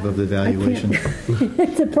reflective of the valuation?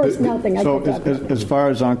 It's a personnel thing. I So can't talk about it. as far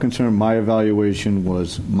as I'm concerned, my evaluation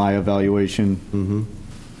was my evaluation. Mm-hmm.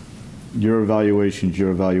 Your evaluation's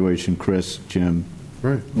your evaluation, Chris, Jim,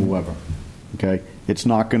 Right. whoever. Okay? It's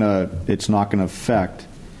not gonna affect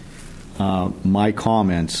my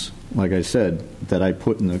comments, like I said, that I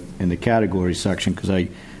put in the category section, because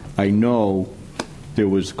I know there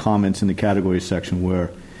was comments in the category section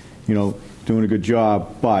where, doing a good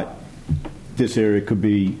job, but this area could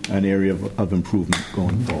be an area of improvement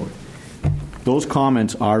going forward. Those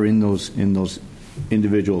comments are in those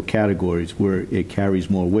individual categories where it carries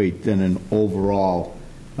more weight than an overall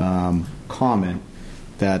comment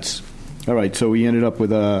that's, all right, so we ended up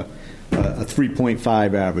with a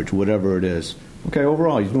 3.5 average, whatever it is. Okay,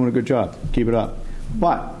 overall, he's doing a good job. Keep it up.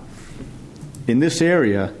 But in this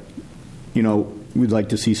area, we'd like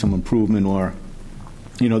to see some improvement, or,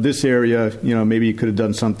 this area, maybe you could have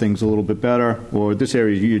done some things a little bit better, or this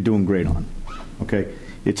area you're doing great on. Okay?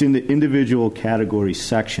 It's in the individual category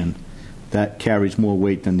section that carries more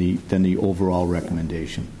weight than the overall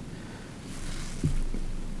recommendation.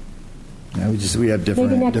 Yeah, we have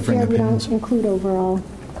different Maybe next year opinions. we don't include overall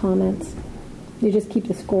comments. You just keep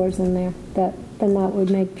the scores in there. Then that would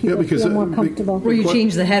make people feel more comfortable. Or you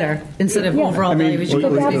change the header instead of overall evaluation.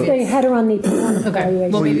 But that's the header on the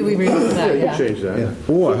evaluation. Well, maybe we remove that. Yeah, you change that. Yeah.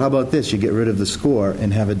 Or how about this? You get rid of the score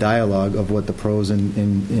and have a dialogue of what the pros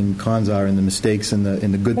and cons are, and the mistakes and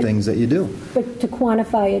the good things that you do. But to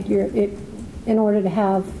quantify it, in order to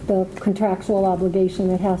have the contractual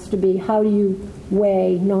obligation, it has to be, how do you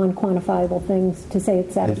weigh non-quantifiable things to say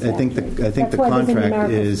it's satisfactory? I think the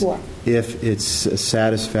contract is, if it's a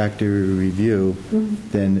satisfactory review,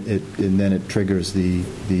 then it triggers the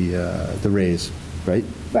raise, right?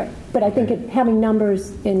 Right, but I think having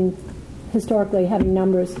numbers historically having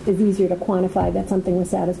numbers is easier to quantify that something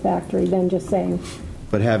was satisfactory than just saying.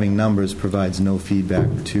 But having numbers provides no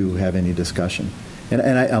feedback to have any discussion. And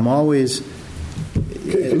I'm always,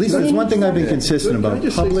 at least there's one thing I've been consistent about.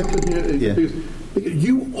 Public,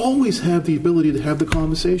 you always have the ability to have the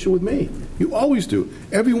conversation with me. You always do.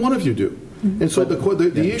 Every one of you do. And so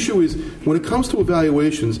the issue is, when it comes to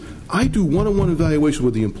evaluations, I do one-on-one evaluation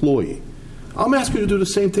with the employee. I'm asking you to do the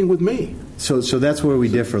same thing with me. So that's where we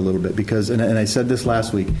differ a little bit, because, and I said this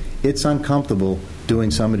last week, it's uncomfortable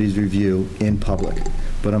doing somebody's review in public.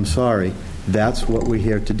 But I'm sorry, that's what we're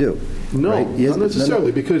here to do. No, right? not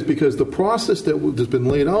necessarily, because the process that has been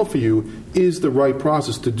laid out for you is the right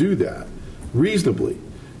process to do that reasonably.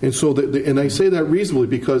 And so, and I say that reasonably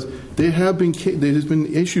because there's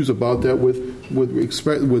been issues about that with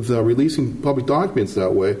releasing public documents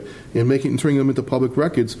that way and turning them into public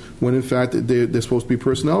records when in fact they're supposed to be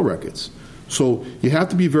personnel records. So you have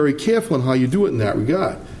to be very careful on how you do it in that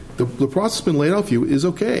regard. The process that's been laid out for you is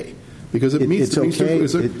okay because it meets the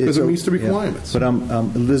requirements. Yeah.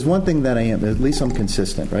 But there's one thing that I am, at least I'm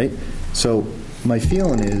consistent, right? So my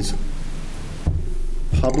feeling is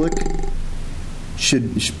public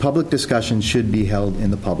discussion should be held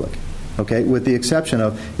in the public, okay? With the exception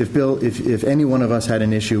of if any one of us had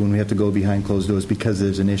an issue and we have to go behind closed doors because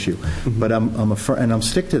there's an issue. Mm-hmm. But I'm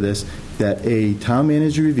stick to this, that a town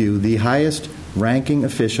manager review, the highest ranking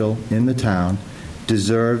official in the town,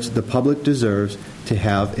 the public deserves to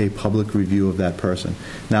have a public review of that person.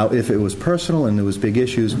 Now, if it was personal and there was big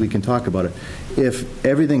issues, we can talk about it. If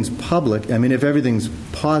everything's public, if everything's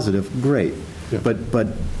positive, great. Yeah.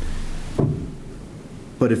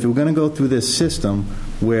 But if we're going to go through this system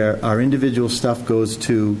where our individual stuff goes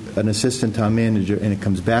to an assistant town manager and it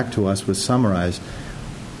comes back to us with summarized,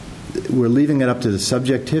 we're leaving it up to the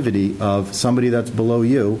subjectivity of somebody that's below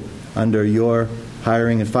you under your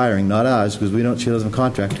hiring and firing, not ours, because she doesn't have a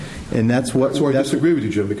contract. And that's where I disagree with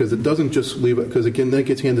you, Jim, because it doesn't just leave it, because again, that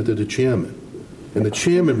gets handed to the chairman. And the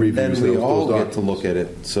chairman reviews and we all get to look at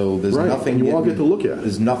it. So there's nothing. You all get to look at it.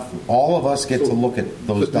 There's nothing. All of us get to look at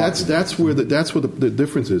those documents. That's where the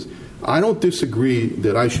difference is. I don't disagree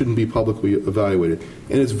that I shouldn't be publicly evaluated,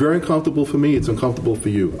 and it's very uncomfortable for me. It's uncomfortable for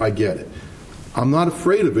you. I get it. I'm not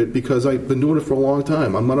afraid of it because I've been doing it for a long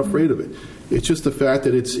time. I'm not afraid of it. It's just the fact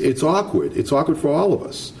that it's awkward. It's awkward for all of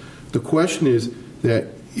us. The question is that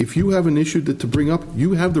if you have an issue to bring up,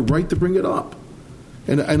 you have the right to bring it up.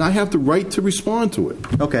 And I have the right to respond to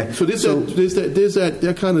it. Okay. So there's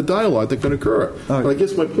that kind of dialogue that can occur. Right. But I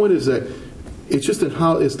guess my point is that it's just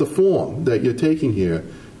it's the form that you're taking here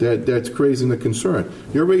that's raising the concern.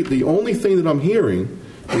 You're right. The only thing that I'm hearing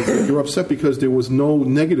is that you're upset because there was no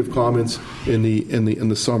negative comments in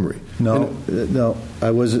the summary. No. I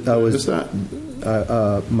was. What's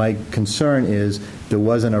that? My concern is there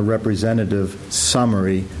wasn't a representative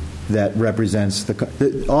summary that represents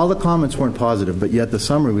all the comments weren't positive, but yet the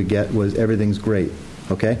summary we get was everything's great.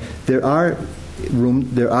 Okay, there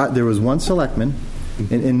was one selectman,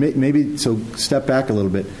 and maybe so step back a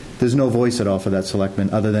little bit. There's no voice at all for that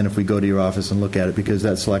selectman, other than if we go to your office and look at it, because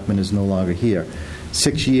that selectman is no longer here.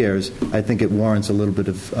 6 years, I think it warrants a little bit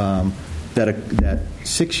of that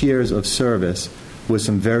 6 years of service with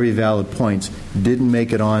some very valid points didn't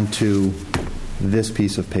make it onto this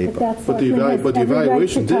piece of paper. But the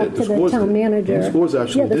evaluation did. The scores did. The scores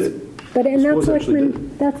actually did. But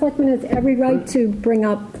that selectman has every right to bring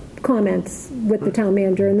up comments with the town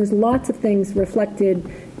manager, and there's lots of things reflected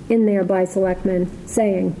in there by selectmen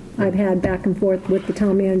saying, I've had back and forth with the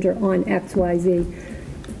town manager on X, Y, Z.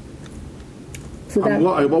 So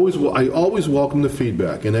I always welcome the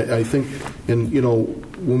feedback, and I think,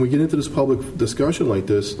 when we get into this public discussion like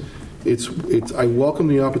this, I welcome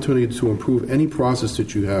the opportunity to improve any process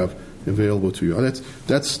that you have available to you.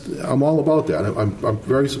 I'm all about that. I'm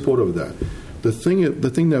very supportive of that. The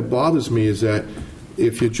thing that bothers me is that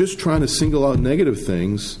if you're just trying to single out negative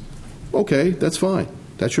things, okay, that's fine.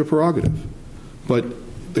 That's your prerogative. But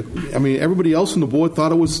everybody else on the board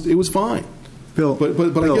thought it was fine. Bill, but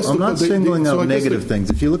Bill, I guess I'm not singling out negative things.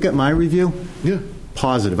 If you look at my review, yeah,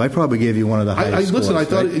 positive. I probably gave you one of the highest scores. Listen, I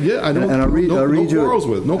thought, right? yeah, I know. And I'll read you. Quarrels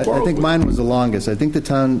with. No quarrels I think with. mine was the longest. I think the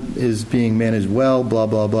town is being managed well. Blah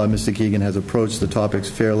blah blah. Mr. Keegan has approached the topics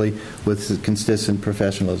fairly with consistent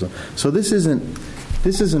professionalism. So this isn't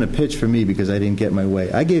a pitch for me because I didn't get my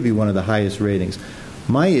way. I gave you one of the highest ratings.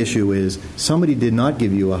 My issue is somebody did not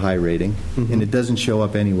give you a high rating, and it doesn't show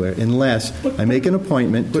up anywhere unless I make an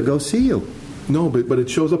appointment to go see you. No, but it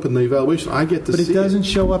shows up in the evaluation. I get to see it. But it doesn't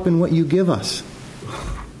show up in what you give us.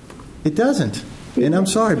 It doesn't. And I'm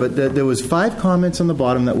sorry, but there was 5 comments on the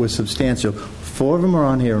bottom that were substantial. 4 of them are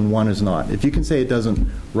on here and 1 is not. If you can say it doesn't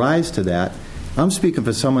rise to that, I'm speaking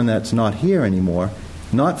for someone that's not here anymore,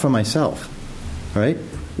 not for myself. All right?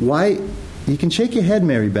 Why? You can shake your head,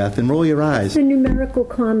 Mary Beth, and roll your eyes. The numerical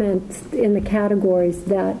comments in the categories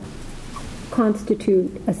that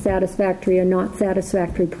constitute a satisfactory or not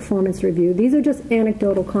satisfactory performance review. These are just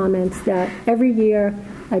anecdotal comments that every year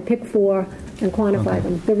I pick 4 and quantify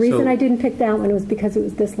them. The reason I didn't pick that one was because it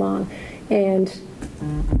was this long. And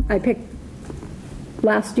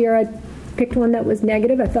last year I picked one that was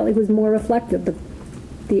negative. I felt like it was more reflective.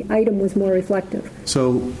 The item was more reflective.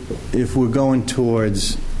 So if we're going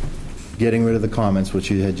towards getting rid of the comments,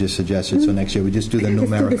 which you had just suggested, so next year we just do the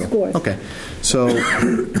numerical. Just do the scores. Okay. So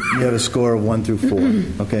you have a score of 1 through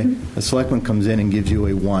 4. Okay. A selectman comes in and gives you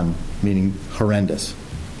a 1, meaning horrendous.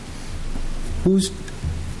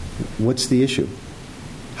 What's the issue?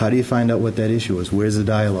 How do you find out what that issue is? Where's the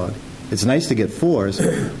dialogue? It's nice to get 4s,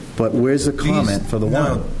 but where's the comment for the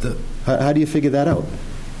 1? How do you figure that out?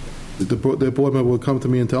 The board member would come to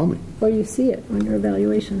me and tell me. Or you see it on your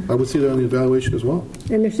evaluation. I would see that on the evaluation as well.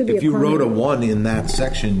 And there should be if you comment. wrote a 1 in that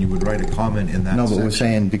section, you would write a comment in that section. No, but we're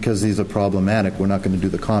saying because these are problematic, we're not going to do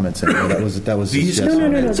the comments anymore. That was these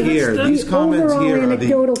comments here. These comments here are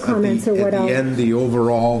anecdotal comments at the end, the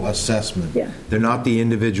overall assessment. Yeah. They're not the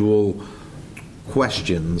individual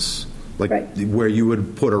questions, where you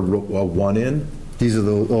would put a 1 in. These are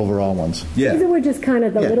the overall ones. Yeah. These were just kind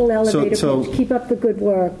of the little elevator pitch. Keep up the good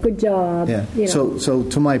work. Good job. Yeah. You know. So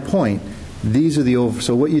to my point, these are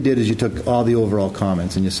so what you did is you took all the overall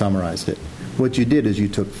comments and you summarized it. What you did is you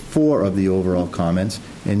took 4 of the overall comments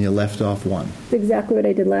and you left off 1. That's exactly what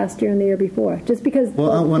I did last year and the year before. Just because the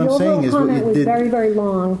overall comment was very, very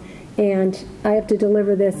long, and I have to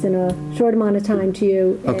deliver this in a short amount of time to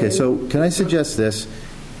you. Okay, so can I suggest this?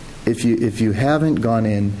 If you haven't gone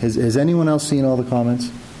in, has anyone else seen all the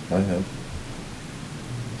comments? I have.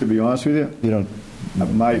 To be honest with you,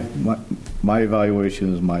 my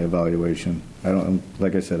evaluation is my evaluation. I don't,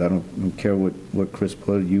 like I said, I don't care what Chris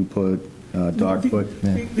put, you put, Doc put.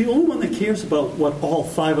 The only one that cares about what all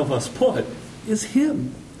 5 of us put is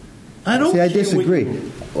him. I don't. See, I disagree.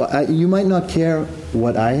 You might not care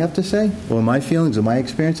what I have to say, or my feelings, or my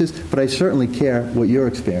experiences, but I certainly care what your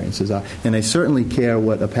experiences are, and I certainly care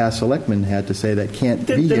what a past selectman had to say that can't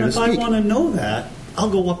be here to speak. Then if I want to know that, I'll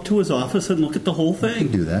go up to his office and look at the whole thing. You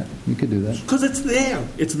could do that. Because it's there.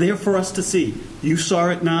 It's there for us to see. You saw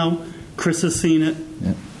it now. Chris has seen it.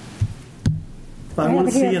 Yeah. If I want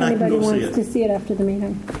to see it, I can go see it. Anybody wants to see it after the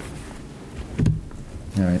meeting.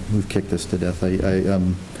 All right, we've kicked this to death.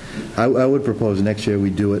 I would propose next year we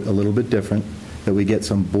do it a little bit different, that we get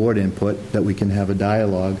some board input, that we can have a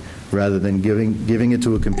dialogue, rather than giving it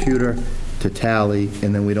to a computer to tally,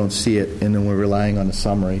 and then we don't see it, and then we're relying on a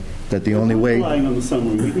summary. That the only way... Relying on the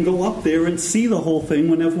summary. We can go up there and see the whole thing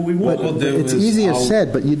whenever we want. It's easier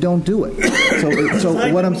said, but you don't do it. So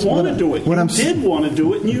I what I'm didn't want to do it. You did want to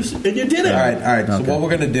do it, and you did it. All right. Okay. So what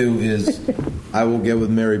we're going to do is I will get with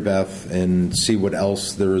Mary Beth and see what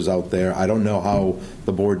else there is out there. I don't know how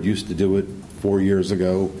the board used to do it 4 years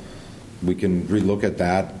ago. We can relook at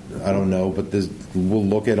that. I don't know, but we'll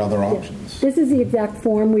look at other options. This is the exact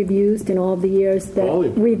form we've used in all the years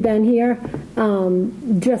that we've been here.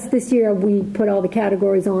 Just this year, we put all the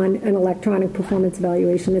categories on an electronic performance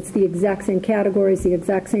evaluation. It's the exact same categories, the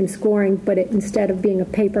exact same scoring, but instead of being a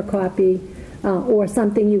paper copy or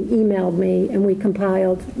something you emailed me and we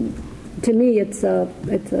compiled, to me, it's a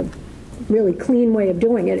really clean way of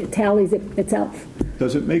doing it. It tallies it itself.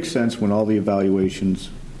 Does it make sense when all the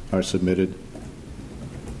evaluations are submitted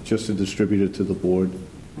just to distribute it to the board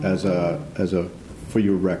as a for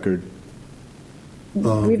your record?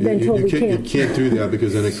 we've been told we can't. You can't do that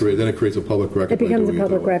because then it creates a public record. It becomes a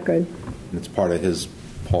public record. It's part of his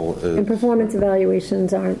And performance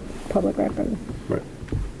evaluations aren't public record. Right.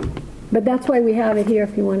 But that's why we have it here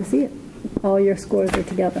if you want to see it. All your scores are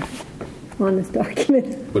together on this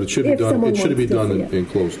document. But it should be done. It should be done in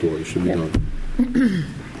closed doors. It should be done.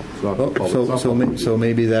 So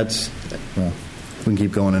maybe that's, well, we can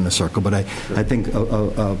keep going in a circle, but I think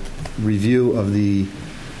a review of the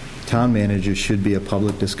town manager should be a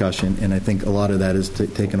public discussion, and I think a lot of that is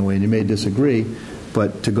taken away. And you may disagree,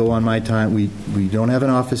 but to go on my time, we don't have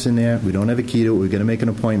an office in there, we don't have a key to it, we're going to make an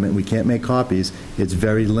appointment, we can't make copies. It's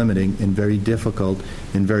very limiting and very difficult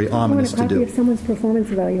and very ominous to do. You want a copy of someone's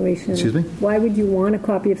performance evaluation. Excuse me? Why would you want a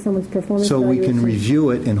copy of someone's performance evaluation? So we can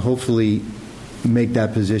review it and hopefully make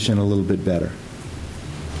that position a little bit better.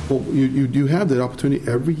 Well, you have that opportunity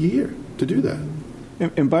every year to do that.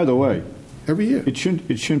 And by the way, every year it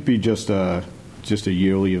shouldn't be just a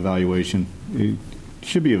yearly evaluation. It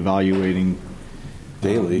should be evaluating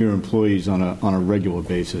daily your employees on a regular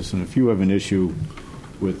basis. And if you have an issue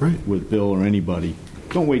with Bill or anybody,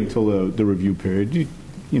 don't wait until the review period.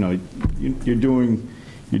 You're doing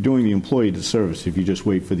the employee a disservice if you just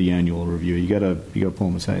wait for the annual review. You gotta pull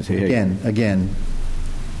them aside and say, hey. Again,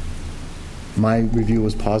 my review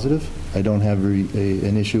was positive. I don't have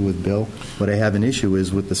an issue with Bill. What I have an issue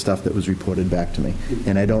is with the stuff that was reported back to me.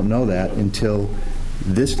 And I don't know that until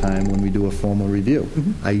this time when we do a formal review.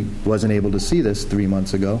 Mm-hmm. I wasn't able to see this 3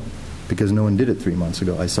 months ago because no one did it 3 months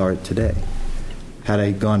ago. I saw it today. Had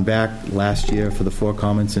I gone back last year for the 4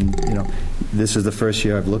 comments, and this is the first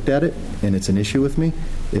year I've looked at it, and it's an issue with me.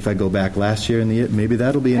 If I go back last year maybe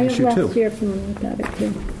that'll be an issue too. Last year if you want to look at it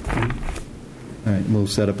too. All right, we'll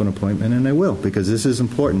set up an appointment, and I will, because this is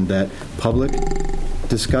important. That public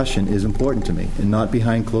discussion is important to me, and not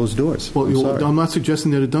behind closed doors. Well, I'm not suggesting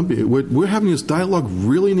that it don't be. We're having this dialogue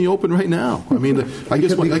really in the open right now. I mean, I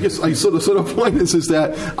guess I sort of point is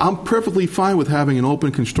that I'm perfectly fine with having an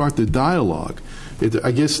open, constructive dialogue.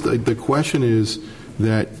 I guess the question is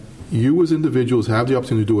that you as individuals have the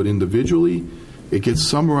opportunity to do it individually. It gets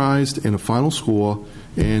summarized in a final score,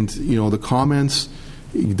 and the comments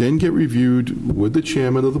then get reviewed with the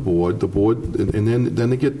chairman of the board, and then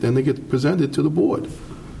they get presented to the board.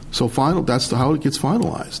 So that's how it gets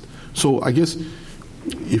finalized. So I guess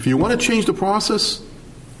if you want to change the process,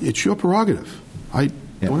 it's your prerogative. I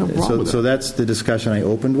don't have a problem with that. So that's the discussion I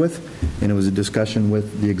opened with, and it was a discussion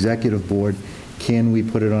with the executive board. Can we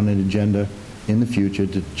put it on an agenda in the future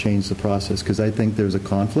to change the process? Because I think there's a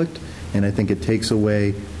conflict, and I think it takes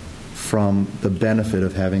away from the benefit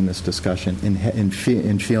of having this discussion and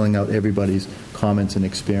feeling out everybody's comments and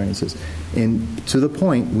experiences. And to the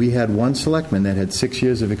point, we had one selectman that had 6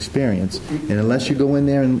 years of experience, and unless you go in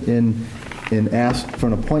there and ask for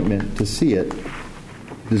an appointment to see it,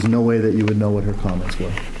 there's no way that you would know what her comments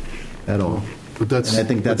were at all. But I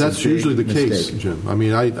think that's usually the case, Jim. I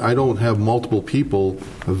mean, I don't have multiple people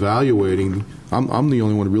evaluating. I'm the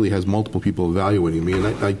only one who really has multiple people evaluating me,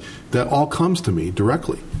 and that all comes to me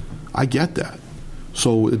directly. I get that.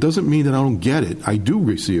 So it doesn't mean that I don't get it. I do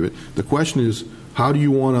receive it. The question is, how do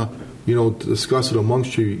you want to, discuss it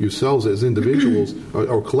amongst yourselves as individuals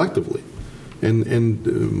or collectively?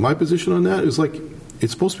 And my position on that is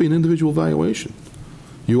it's supposed to be an individual evaluation.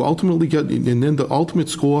 You ultimately get, and then the ultimate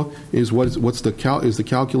score is what's the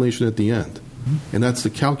calculation at the end, and that's the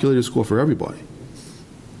calculated score for everybody.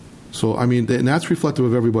 So I mean, and that's reflective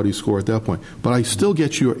of everybody's score at that point. But I still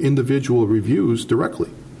get your individual reviews directly.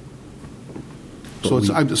 So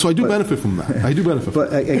I do benefit from that. I do benefit from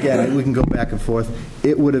that. But again, we can go back and forth.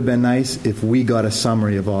 It would have been nice if we got a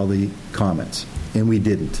summary of all the comments, and we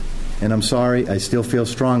didn't. And I'm sorry, I still feel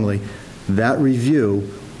strongly that review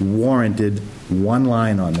warranted one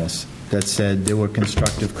line on this that said there were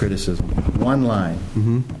constructive criticism. One line.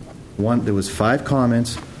 Mm-hmm. There was 5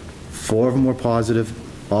 comments. 4 of them were positive.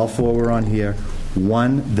 All 4 were on here.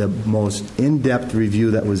 One, the most in-depth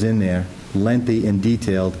review that was in there, lengthy and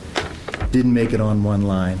detailed, didn't make it on one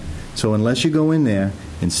line. So unless you go in there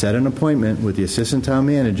and set an appointment with the assistant town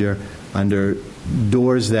manager under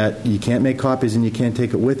doors that you can't make copies and you can't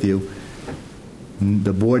take it with you,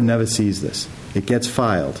 the board never sees this. It gets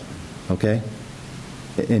filed, okay?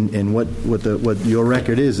 And what your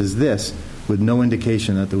record is this, with no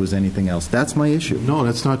indication that there was anything else. That's my issue. No,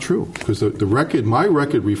 that's not true, because my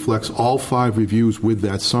record reflects all 5 reviews with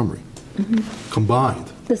that summary, combined.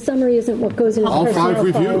 The summary isn't what goes into all the personnel 5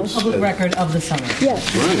 reviews. Public record of the summary.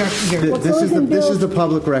 Yes. Right. This is the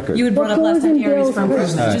public record. You had brought up last time areas for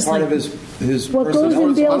improvement. Part of his what goes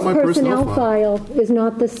in Bill's personnel file is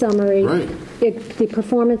not the summary. Right. the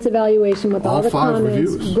performance evaluation with all All the 5 comments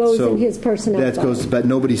reviews. goes So in his personnel that file. goes, but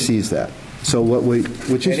nobody sees that. So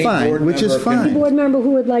which is Any fine, board which is member can- Any fine. board member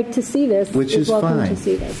who would like to see this Which is is welcome fine. to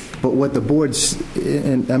see this. But what the board's,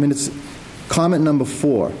 and I mean, it's comment number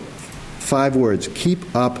 4, 5 words,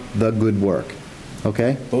 keep up the good work,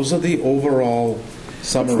 okay? Those are the overall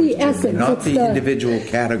summaries, Jimmy, essence, not it's the the- individual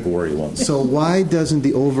category ones. So why doesn't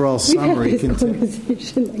the overall We've had summary this contain...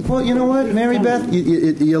 conversation. Like, Well, you know what, Mary Beth,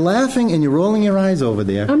 you're laughing and you're rolling your eyes over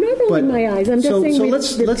there. I'm not rolling but- my eyes. I'm just so saying we've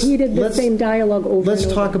let's- repeated the let's- same dialogue over Let's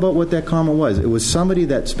and talk over. about what that comment was. It was somebody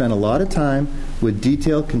that spent a lot of time with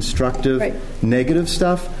detailed, constructive, Right. negative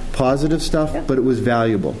stuff, positive stuff, but it was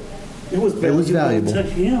valuable. It was valuable to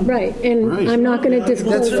him. Right, and I'm not going to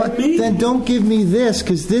disclose That's it. fine. Then don't give me this,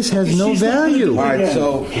 because this has no value. All right,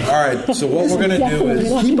 so what we're going to do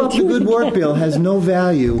is, Keep up the good work, Bill, has no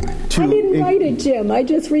value to... I didn't write it, Jim. I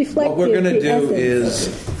just reflected what we're going to the do essence.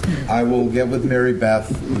 is, I will get with Mary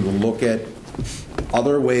Beth, we will look at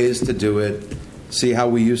other ways to do it, see how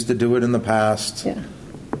we used to do it in the past. Yeah.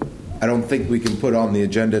 I don't think we can put on the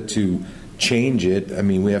agenda to change it. I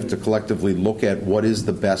mean, we have to collectively look at what is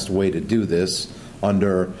the best way to do this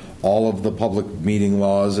under all of the public meeting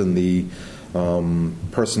laws and the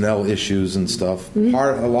personnel issues and stuff. Mm-hmm.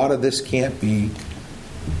 A lot of this can't be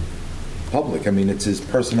public. I mean, it's his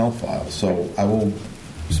personnel file. So I will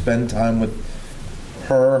spend time with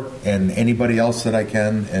her and anybody else that I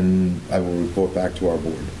can, and I will report back to our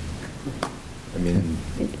board. I mean,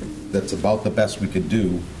 that's about the best we could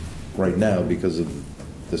do right now because of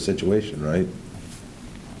the situation, right?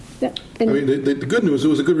 Yeah, I mean, the good news, it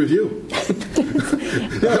was a good review.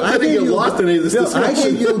 I didn't get lost in any of this discussion. I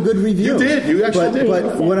gave you a good review. You did. You actually did.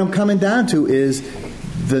 But what I'm coming down to is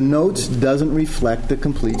the notes doesn't reflect the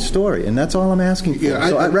complete story, and that's all I'm asking for. Yeah,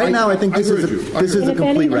 So right now, I think this is heard you. this is And a if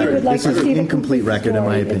complete anybody record. would like This to is see an the incomplete complete record, in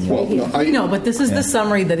my story, it's opinion. right here. No, but this is the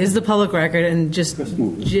summary that is the public record, and just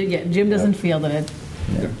Jim doesn't feel that I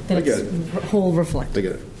it's get it. whole reflect. I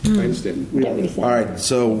get it. I understand. Get what he's saying. All right,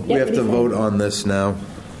 so we Get have what to he's vote saying. on this now.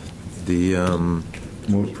 The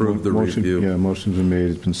approve the Motion- review. Yeah, motion's been made,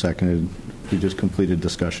 it's been seconded. We just completed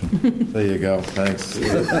discussion. There you go. Thanks.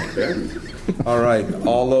 All right.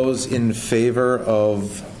 All those in favor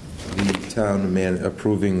of the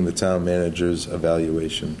approving the town manager's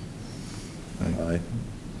evaluation? Aye.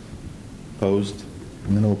 Opposed?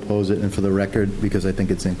 I'm going to oppose it, and for the record, because I think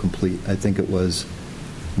it's incomplete, I think it was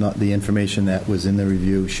not the information that was in the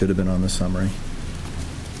review should have been on the summary.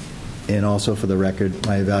 And also for the record,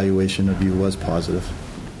 my evaluation of you was positive,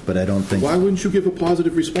 but I don't think... Why wouldn't you give a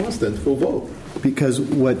positive response then for a vote? Because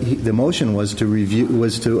the motion was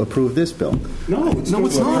to approve this bill. No, it's not.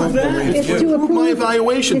 It's to Approve my approve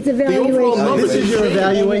evaluation. its The overall evaluation. number This is didn't your change.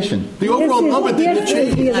 evaluation. The overall number didn't This is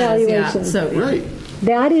change. the evaluation. Yeah, so Right.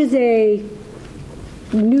 That is a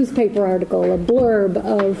newspaper article, a blurb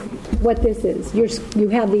of what this is. You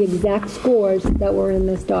have the exact scores that were in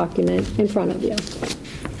this document in front of you.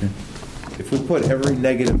 If we put every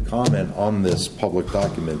negative comment on this public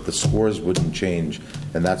document, the scores wouldn't change,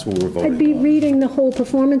 and that's what we're voting I'd be on. reading the whole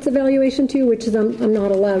performance evaluation to you, which is I'm not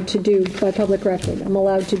allowed to do by public record. I'm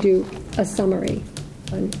allowed to do a summary,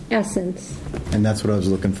 an essence. And that's what I was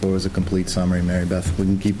looking for, was a complete summary, Mary Beth. We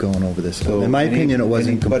can keep going over this. So In my opinion, it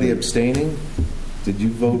wasn't Anybody complete. abstaining? Did you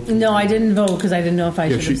vote? No, I didn't vote because I didn't know if I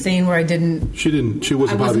Yeah, should she- abstain where I didn't. She didn't. She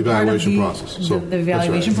wasn't I part of the wasn't evaluation process. So the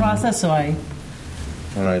evaluation that's right. process, so I.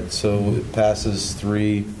 All right, so it passes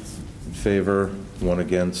 3 in favor, 1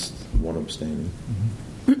 against, 1 abstaining.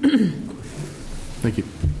 Thank you.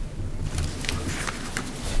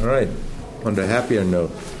 All right, on a happier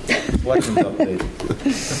note, elections update.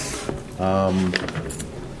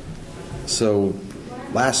 So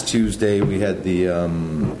last Tuesday, we had the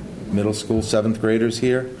middle school 7th graders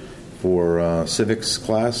here for civics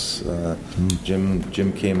class.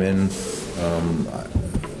 Jim came in.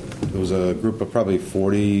 There was a group of probably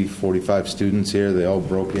 40, 45 students here. They all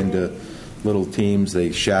broke into little teams.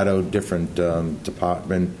 They shadowed different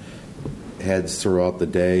department heads throughout the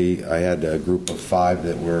day. I had a group of 5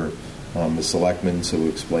 that were the selectmen, so we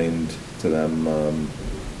explained to them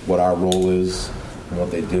what our role is and what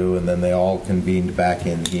they do, and then they all convened back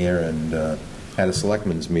in here and had a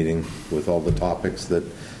selectmen's meeting with all the topics that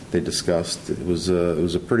they discussed. It was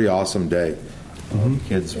a pretty awesome day. The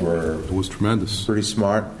kids were It was tremendous. pretty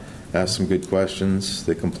smart, asked some good questions.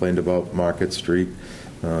 They complained about Market Street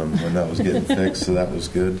when that was getting fixed, so that was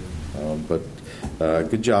good. But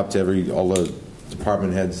good job to all the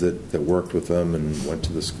department heads that worked with them and went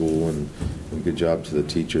to the school, and good job to the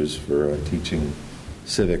teachers for teaching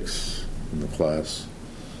civics in the class.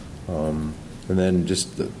 And then just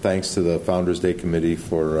thanks to the Founders Day Committee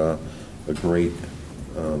for a great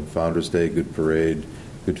Founders Day, good parade,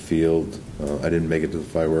 good field. I didn't make it to the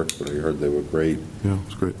fireworks, but I heard they were great. Yeah, it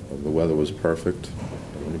was great. The weather was perfect.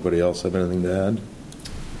 Anybody else have anything to add?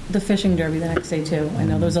 The fishing derby the next day too. I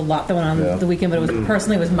know there was a lot that went on Yeah. the weekend, but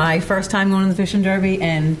it was my first time going to the fishing derby,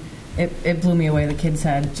 and it blew me away. The kids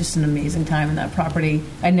had just an amazing time in that property.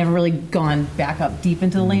 I'd never really gone back up deep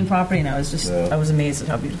into the Lane property, and I was amazed at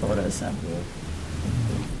how beautiful it is. So.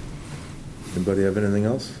 Anybody have anything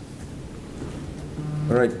else?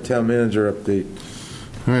 All right, town manager update.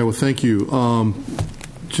 All right, well, thank you.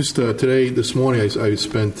 Just this morning, I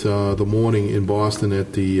spent the morning in Boston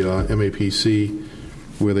at the MAPC,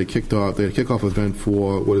 where they kicked off their kickoff event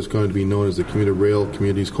for what is going to be known as the Commuter Rail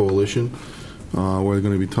Communities Coalition. We're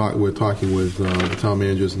going to be we're talking with the town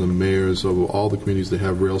managers and the mayors of all the communities that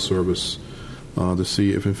have rail service to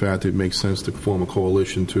see if, in fact, it makes sense to form a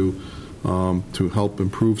coalition to help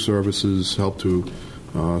improve services, help to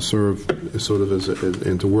serve sort of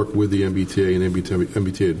and to work with the MBTA and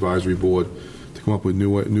MBTA Advisory Board to come up with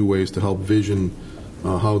new ways to help vision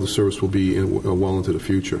how the service will be well into the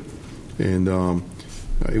future. And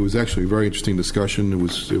it was actually a very interesting discussion.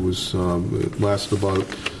 It lasted about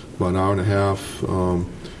an hour and a half.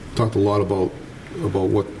 Talked a lot about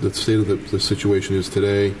what the state of the situation is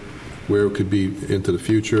today, where it could be into the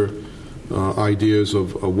future, ideas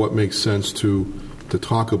of what makes sense to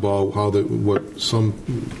talk about what some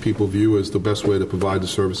people view as the best way to provide the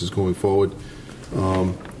services going forward.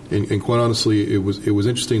 And quite honestly, it was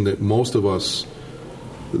interesting that most of us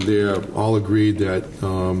there all agreed that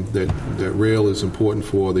rail is important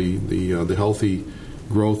for the healthy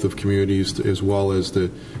growth of communities, as well as the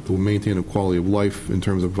maintaining of quality of life in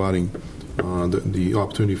terms of providing the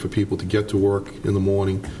opportunity for people to get to work in the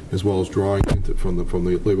morning, as well as drawing from the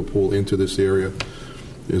labor pool into this area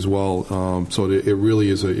as well. So it really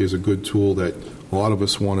is a good tool that a lot of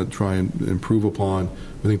us want to try and improve upon.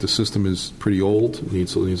 I think the system is pretty old; it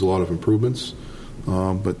needs a lot of improvements.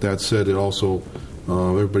 But that said, it also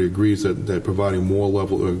everybody agrees that providing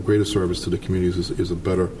greater service to the communities is a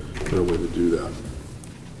better way to do that.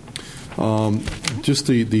 Just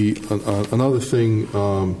another thing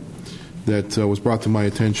that was brought to my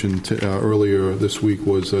attention earlier this week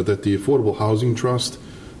was that the Affordable Housing Trust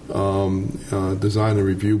Design and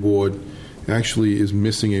Review Board actually is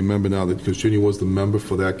missing a member now, because Ginny was the member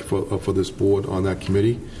for this board on that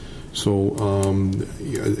committee. So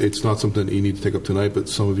it's not something that you need to take up tonight, but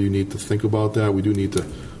some of you need to think about that. We do need to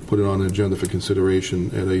put it on an agenda for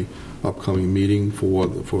consideration at a upcoming meeting for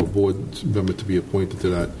a board member to be appointed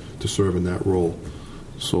to serve in that role.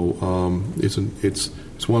 So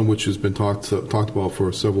it's one which has been talked about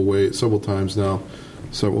for several times now,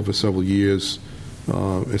 over several years,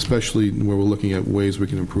 especially where we're looking at ways we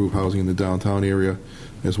can improve housing in the downtown area,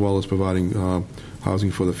 as well as providing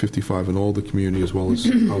housing for the 55 and older community, as well as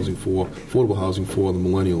affordable housing for the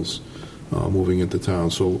millennials moving into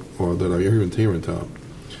town, or that are here in town.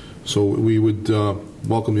 So we would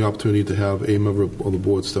welcome the opportunity to have a member of the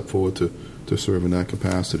board step forward to serve in that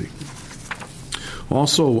capacity.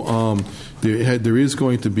 Also, there is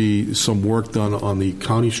going to be some work done on the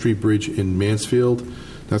County Street Bridge in Mansfield.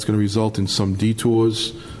 That's going to result in some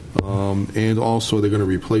detours, and also they're going to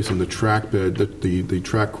be replacing the track bed, the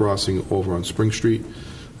track crossing over on Spring Street.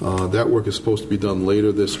 That work is supposed to be done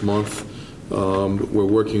later this month. We're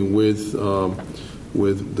working with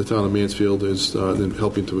the town of Mansfield in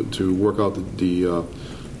helping to work out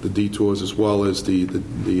the detours, as well as the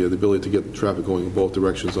ability to get the traffic going in both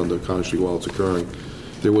directions on the County Street while it's occurring.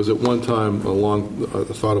 There was at one time a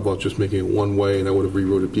thought about just making it one way, and that would have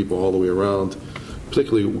rerouted people all the way around,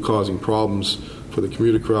 particularly causing problems for the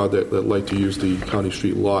commuter crowd that like to use the County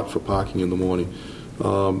Street lot for parking in the morning.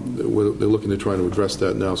 They're looking to try to address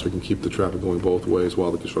that now so we can keep the traffic going both ways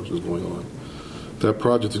while the construction is going on. That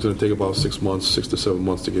project is going to take about 6 to 7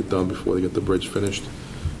 months to get done before they get the bridge finished.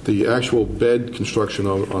 The actual bed construction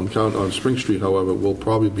on Spring Street, however, will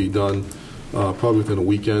probably be done probably within a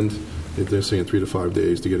weekend. They're saying 3 to 5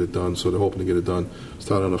 days to get it done, so they're hoping to get it done,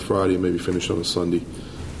 start on a Friday and maybe finish on a Sunday,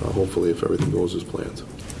 hopefully, if everything goes as planned.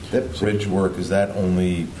 That bridge work, is that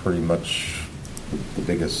only pretty much the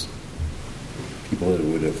biggest people that it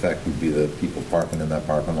would affect would be the people parking in that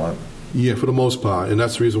parking lot? Yeah, for the most part, and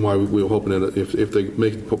that's the reason why we were hoping that if they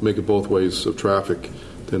make it both ways of traffic,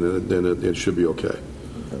 then it should be okay.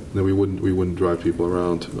 Then we wouldn't drive people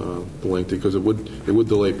around the length, because it would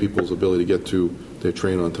delay people's ability to get to their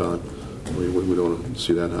train on time. We don't want to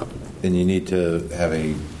see that happen. And you need to have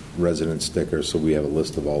a resident sticker, so we have a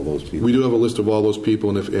list of all those people. We do have a list of all those people,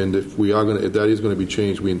 and if that is going to be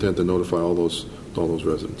changed, we intend to notify all those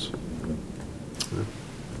residents.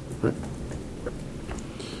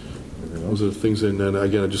 Anything those are the things. And then,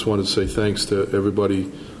 again, I just wanted to say thanks to everybody,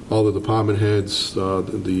 all the department heads,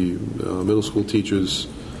 the middle school teachers,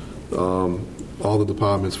 all the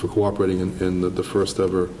departments for cooperating in the first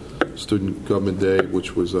ever Student Government Day,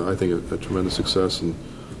 which was, I think, a tremendous success, and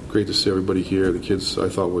great to see everybody here. The kids, I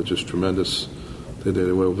thought, were just tremendous.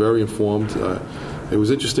 They were very informed. It was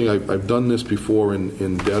interesting. I've done this before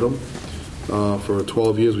in Dedham. For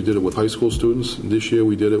 12 years, we did it with high school students. This year,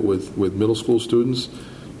 we did it with middle school students.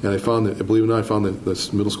 And I found that, believe it or not, I found that the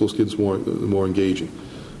middle school kids more engaging,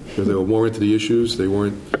 because they were more into the issues. They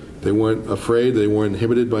weren't afraid. They weren't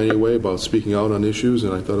inhibited by any way about speaking out on issues.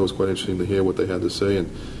 And I thought it was quite interesting to hear what they had to say.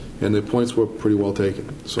 And the points were pretty well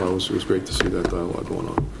taken. So it was great to see that dialogue going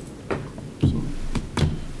on. So,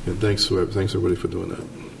 and thanks everybody for doing that.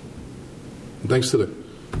 And thanks to the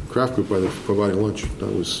craft group by providing lunch.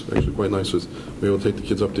 That was actually quite nice. We were able to take the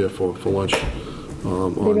kids up there for lunch. They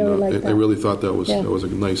really liked that. I really thought that was a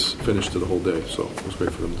nice finish to the whole day. So it was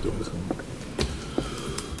great for them to do that.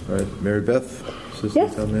 All right, Mary Beth,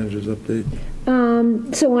 Assistant Town Manager's update.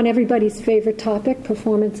 So on everybody's favorite topic,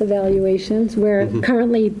 performance evaluations, we're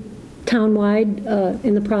currently townwide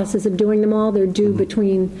in the process of doing them all. They're due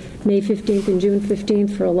between May 15th and June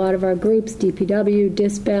 15th for a lot of our groups, DPW,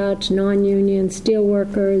 dispatch, non-union,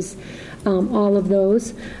 steelworkers, all of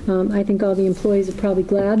those. I think all the employees are probably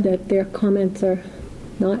glad that their comments are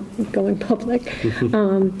not going public.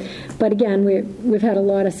 But again, we've had a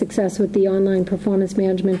lot of success with the online performance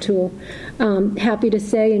management tool. Happy to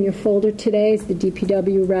say in your folder today is the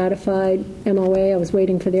DPW ratified MOA. I was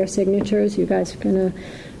waiting for their signatures. You guys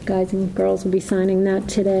and girls will be signing that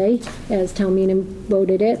today as town meeting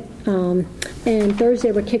voted it. And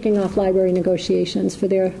Thursday we're kicking off library negotiations for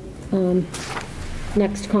their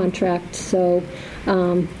next contract. So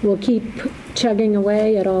we'll keep chugging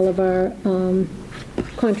away at all of our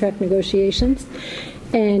contract negotiations.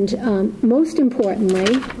 And most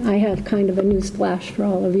importantly, I have kind of a news flash for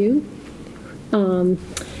all of you.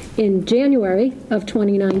 In January of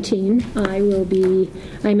 2019,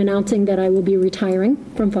 I'm announcing that I will be retiring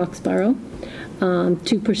from Foxborough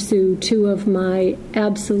to pursue two of my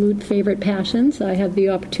absolute favorite passions. I have the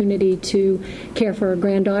opportunity to care for a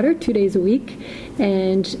granddaughter 2 days a week,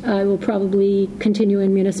 and I will probably continue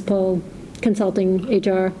in municipal consulting,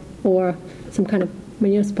 HR, or some kind of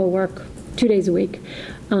municipal work 2 days a week.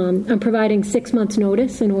 I'm providing 6 months'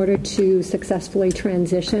 notice in order to successfully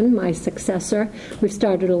transition my successor. We've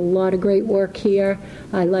started a lot of great work here.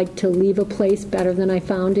 I like to leave a place better than I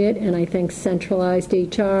found it, and I think centralized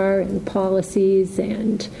HR and policies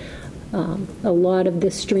and a lot of the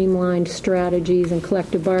streamlined strategies and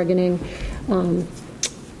collective bargaining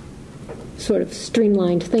sort of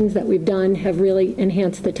streamlined things that we've done have really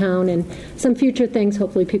enhanced the town, and some future things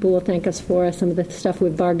hopefully people will thank us for, some of the stuff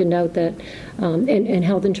we've bargained out that and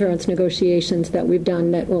health insurance negotiations that we've done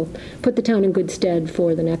that will put the town in good stead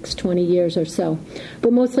for the next 20 years or so.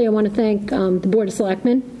 But mostly I want to thank the Board of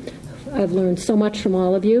Selectmen. I've learned so much from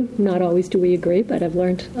all of you. Not always do we agree, but I've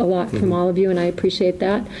learned a lot from all of you, and I appreciate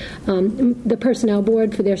that. The Personnel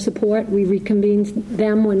Board for their support. We reconvened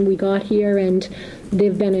them when we got here, and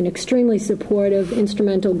they've been an extremely supportive,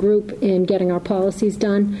 instrumental group in getting our policies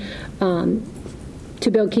done. To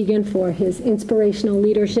Bill Keegan for his inspirational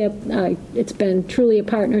leadership. It's been truly a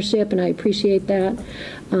partnership, and I appreciate that.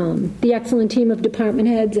 The excellent team of department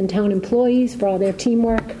heads and town employees for all their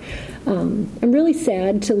teamwork. I'm really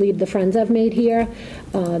sad to leave the friends I've made here,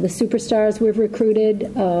 the superstars we've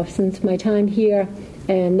recruited since my time here,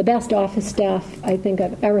 and the best office staff I think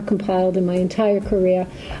I've ever compiled in my entire career,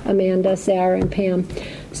 Amanda, Sarah, and Pam.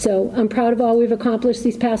 So I'm proud of all we've accomplished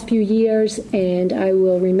these past few years, and I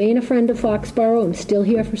will remain a friend of Foxborough. I'm still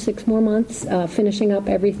here for 6 more months, finishing up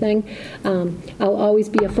everything. I'll always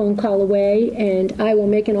be a phone call away, and I will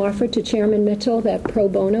make an offer to Chairman Mitchell that pro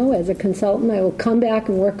bono as a consultant, I will come back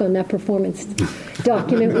and work on that performance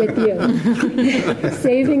document with you,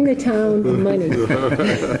 saving the town money.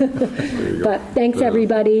 But thanks,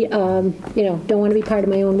 everybody. Don't want to be part of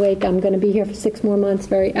my own wake. I'm going to be here for 6 more months,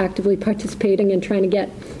 very actively participating and trying to get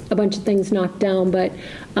a bunch of things knocked down, but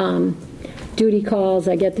duty calls,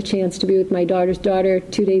 I get the chance to be with my daughter's daughter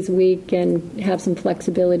 2 days a week and have some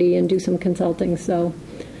flexibility and do some consulting, so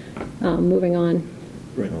moving on.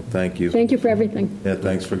 Great. Well, thank you. Thank you for everything. Yeah,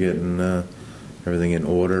 thanks for getting everything in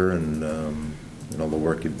order and all the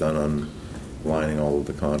work you've done on lining all of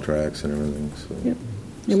the contracts and everything. So. Yep.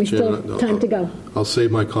 And we still have time to go. I'll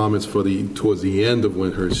save my comments for towards the end of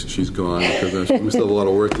when she's gone, because we still have a lot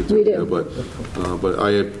of work to do. We do. Here, but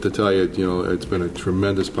I have to tell you, it's been a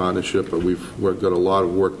tremendous partnership. We've got a lot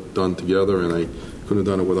of work done together, and I couldn't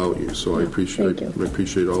have done it without you. So I appreciate thank you. I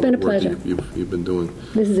appreciate all It's been the a work pleasure. you've been doing.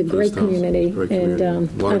 This is a for great this town. community, Great and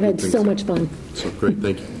community. A lot of I've had good things. so much fun. So great,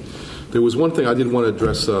 thank you. There was one thing I didn't want to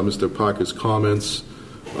address, Mr. Parker's comments.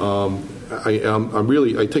 I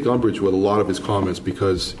take umbrage with a lot of his comments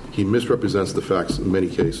because he misrepresents the facts in many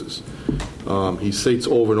cases. He states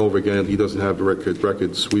over and over again he doesn't have the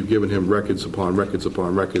records. We've given him records upon records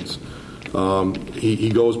upon records. He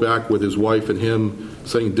goes back with his wife and him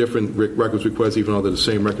saying different records requests, even though they're the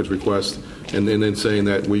same records request, and then saying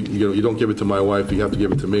that you don't give it to my wife, you have to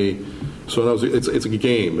give it to me. So it's a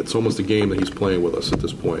game. It's almost a game that he's playing with us at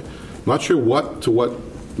this point. I'm not sure what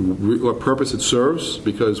purpose it serves,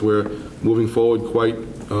 because we're moving forward quite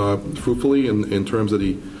fruitfully in terms of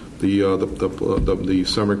the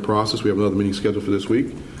SEMRC process. We have another meeting scheduled for this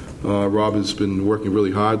week. Rob has been working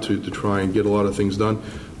really hard to try and get a lot of things done.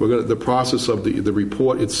 The process of the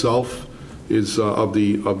report itself is of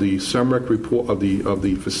the SEMRC report of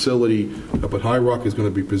the facility up at High Rock is going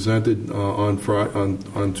to be presented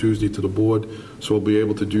on Tuesday to the board, so we'll be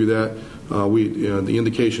able to do that. The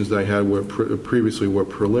indications that I had previously were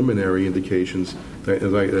preliminary indications.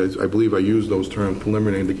 As I believe I used those terms,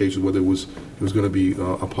 preliminary indications, whether it was going to be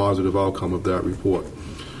a positive outcome of that report.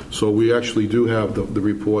 So we actually do have the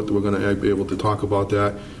report that we're going to be able to talk about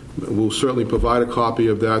that. We'll certainly provide a copy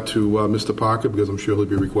of that to Mr. Parker, because I'm sure he'll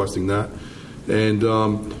be requesting that.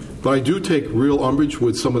 But I do take real umbrage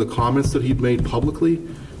with some of the comments that he'd made publicly,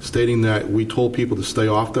 stating that we told people to stay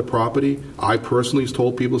off the property. I personally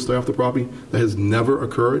told people to stay off the property. That has never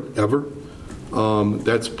occurred, ever.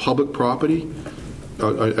 That's public property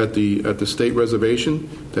at the state reservation.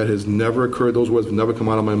 That has never occurred. Those words have never come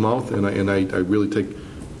out of my mouth, and I really take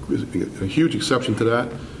a huge exception to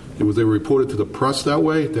that. They were reported to the press that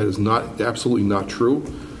way. That is absolutely not true.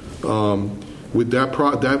 With that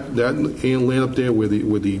land up there where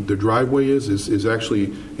the driveway is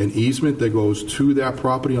actually an easement that goes to that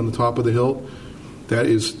property on the top of the hill. That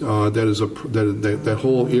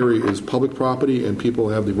whole area is public property, and people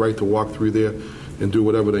have the right to walk through there and do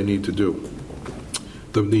whatever they need to do.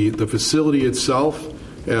 The facility itself,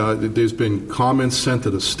 there's been comments sent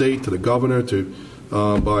to the state, to the governor,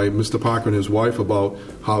 by Mr. Parker and his wife about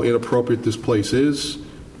how inappropriate this place is.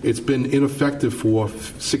 It's been ineffective for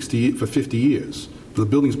 50 years. The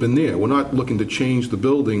building's been there. We're not looking to change the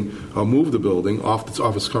building or move the building off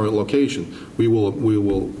its current location. We will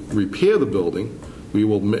repair the building. We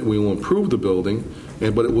will improve the building,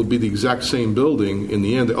 but it will be the exact same building in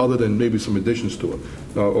the end, other than maybe some additions to it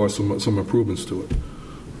or some improvements to it.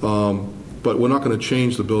 But we're not going to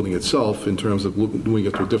change the building itself in terms of moving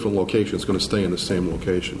it to a different location. It's going to stay in the same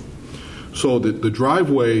location. So the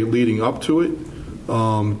driveway leading up to it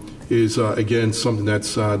is again something there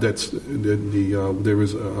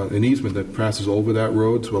is an easement that passes over that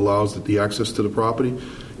road to allows the access to the property.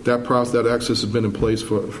 That access has been in place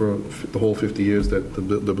for the whole 50 years that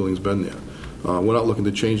the building's been there. We're not looking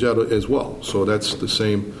to change that as well. So that's the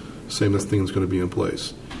same thing that's going to be in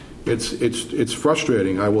place. It's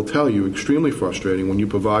frustrating, I will tell you, extremely frustrating when you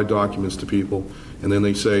provide documents to people and then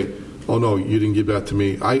they say, "Oh no, you didn't give that to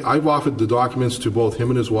me." I've offered the documents to both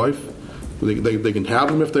him and his wife. They can have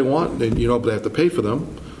them if they want, but they have to pay for them.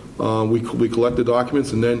 We collect the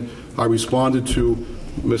documents, and then I responded to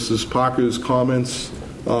Mrs. Parker's comments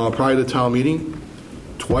prior to the town meeting.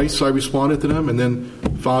 Twice I responded to them, and then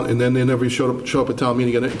they never showed up at town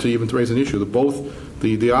meeting to even raise an issue.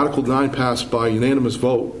 The Article 9 passed by unanimous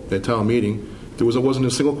vote at town meeting. There wasn't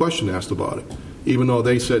a single question asked about it, even though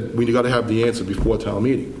they said we got to have the answer before town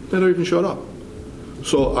meeting. They never even showed up.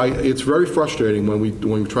 So it's very frustrating when we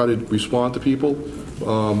try to respond to people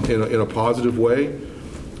in a positive way.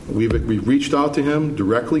 We've reached out to him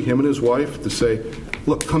directly, him and his wife, to say,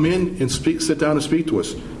 "Look, come in and sit down and speak to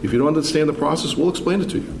us. If you don't understand the process, we'll explain it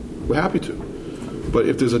to you. We're happy to. But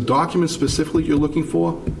if there's a document specifically you're looking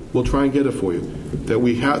for, we'll try and get it for you that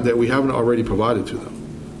we haven't already provided to them."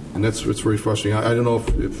 And it's very frustrating. I don't know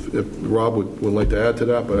if Rob would like to add to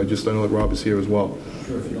that, but I know that Rob is here as well.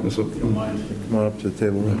 Sure, if you don't mind. Come on up to the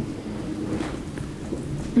table.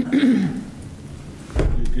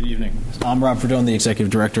 Good evening. I'm Rob Verdone, the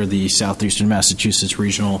Executive Director of the Southeastern Massachusetts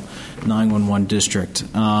Regional 911 District.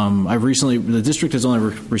 The district has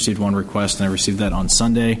only received one request, and I received that on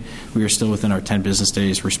Sunday. We are still within our 10 business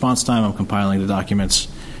days response time. I'm compiling the documents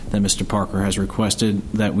that Mr. Parker has requested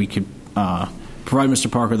that we could provide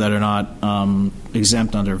Mr. Parker that are not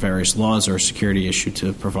exempt under various laws or a security issue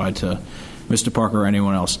to provide to Mr. Parker or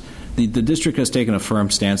anyone else. The district has taken a firm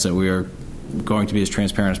stance that we are going to be as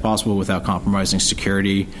transparent as possible without compromising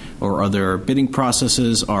security or other bidding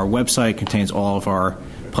processes. Our website contains all of our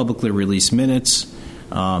publicly released minutes.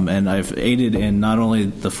 And I've aided in not only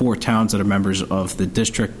the 4 towns that are members of the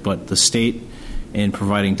district, but the state in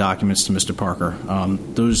providing documents to Mr. Parker.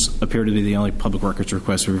 Those appear to be the only public records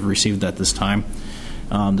requests we've received at this time.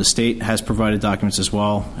 The state has provided documents as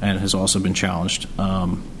well and has also been challenged.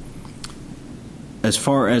 As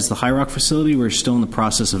far as the High Rock facility, we're still in the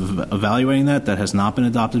process of evaluating that. That has not been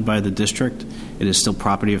adopted by the district. It is still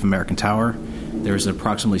property of American Tower. There is an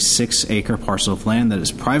approximately 6-acre parcel of land that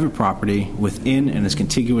is private property within and is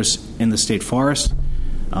contiguous in the state forest.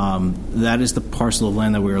 That is the parcel of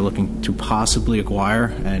land that we are looking to possibly acquire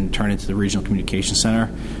and turn into the Regional Communication Center.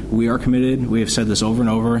 We are committed, we have said this over and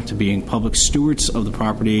over, to being public stewards of the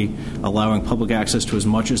property, allowing public access to as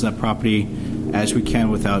much of that property as we can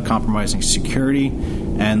without compromising security,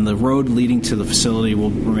 and the road leading to the facility will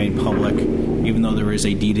remain public, even though there is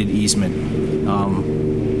a deeded easement.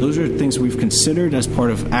 Those are things we've considered as part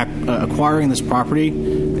of acquiring this property.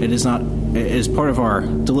 It is part of our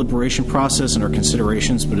deliberation process and our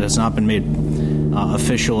considerations, but it has not been made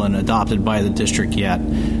official and adopted by the district yet.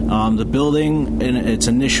 The building, in its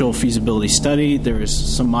initial feasibility study, there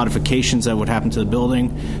is some modifications that would happen to the building,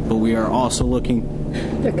 but we are also looking...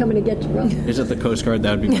 They're coming to get you, Rob. Is it the Coast Guard?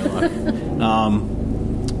 That would be my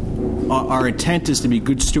Our intent is to be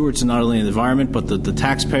good stewards of not only the environment, but the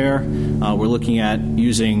taxpayer. We're looking at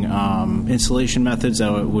using installation methods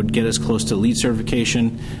that would get us close to LEED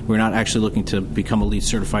certification. We're not actually looking to become a LEED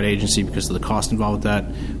certified agency because of the cost involved with that.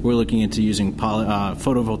 We're looking into using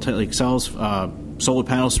photovoltaic cells, solar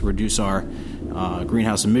panels to reduce our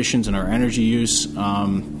greenhouse emissions and our energy use,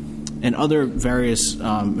 and other various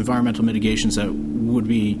environmental mitigations that would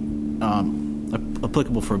be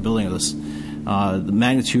applicable for a building of this. The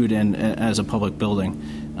magnitude and as a public building.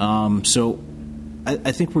 So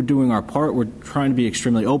I think we're doing our part. We're trying to be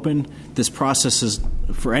extremely open. This process is,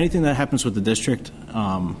 for anything that happens with the district,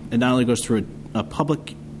 it not only goes through a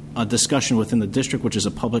public discussion within the district, which is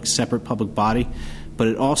a separate public body, but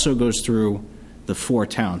it also goes through the 4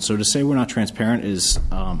 towns. So to say we're not transparent is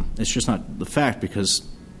it's just not the fact, because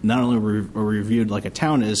not only are we reviewed like a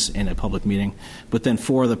town is in a public meeting, but then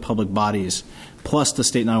 4 other public bodies, plus the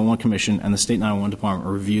State 911 Commission and the State 911 Department,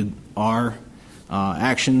 reviewed our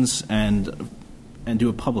actions and do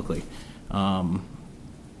it publicly.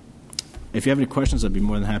 If you have any questions, I'd be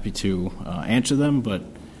more than happy to answer them. But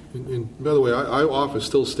and by the way, our office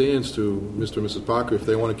still stands to Mr. and Mrs. Parker if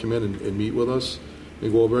they want to come in and meet with us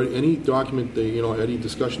and go over any document, any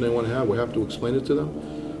discussion they want to have. We have to explain it to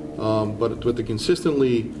them. But to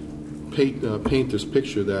consistently paint this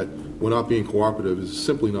picture that we're not being cooperative is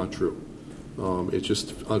simply not true. It's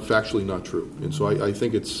just factually not true. And so I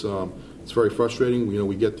think it's very frustrating.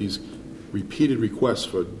 We get these repeated requests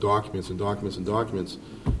for documents and documents and documents.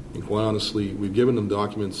 And quite honestly, we've given them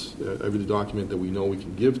documents, every document that we know we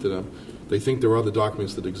can give to them. They think there are other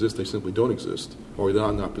documents that exist. They simply don't exist, or they're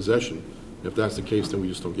not in our possession. If that's the case, then we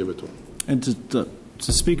just don't give it to them. And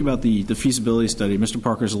to speak about the feasibility study, Mr.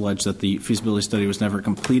 Parker's alleged that the feasibility study was never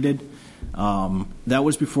completed. That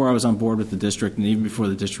was before I was on board with the district and even before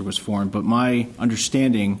the district was formed. But my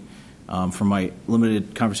understanding from my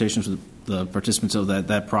limited conversations with the participants of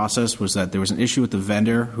that process was that there was an issue with the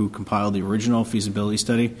vendor who compiled the original feasibility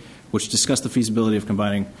study, which discussed the feasibility of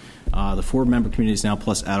combining the 4 member communities now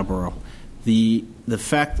plus Attleboro. The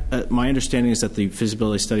fact, my understanding is that the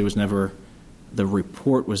feasibility study was never, the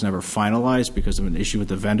report was never finalized because of an issue with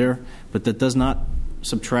the vendor, but that does not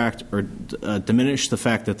subtract or diminish the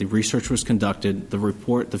fact that the research was conducted, the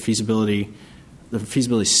report, the feasibility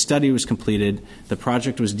study was completed, the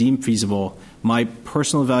project was deemed feasible. My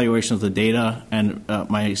personal evaluation of the data and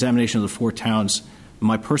my examination of the 4 towns,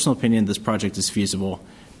 my personal opinion, this project is feasible.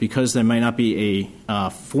 Because there might not be a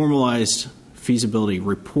formalized feasibility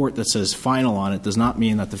report that says final on it does not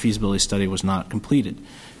mean that the feasibility study was not completed.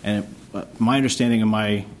 And my understanding and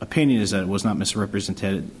my opinion is that it was not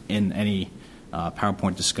misrepresented in any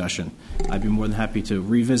PowerPoint discussion. I'd be more than happy to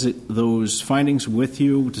revisit those findings with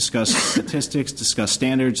you, discuss statistics, discuss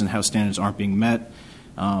standards and how standards aren't being met,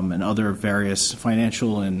 and other various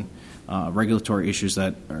financial and regulatory issues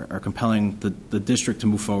that are compelling the district to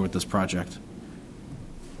move forward with this project.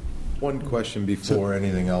 One question before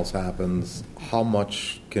anything else happens. How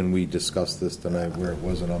much can we discuss this tonight where it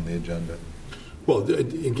wasn't on the agenda? Well,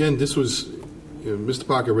 again, this was, Mr.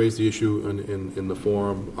 Parker raised the issue in the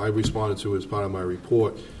forum. I responded to it as part of my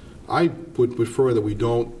report. I would prefer that we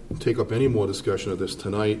don't take up any more discussion of this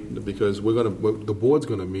tonight because the board's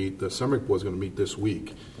going to meet, the CEMERC board's going to meet this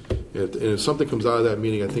week. And if something comes out of that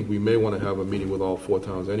meeting, I think we may want to have a meeting with all 4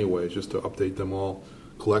 towns anyway, just to update them all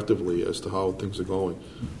collectively as to how things are going.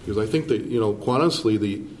 Because I think that, quite honestly,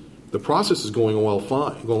 the process is going along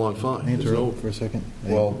fine. Can I There's interrupt for a second?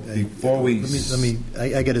 Well, before we...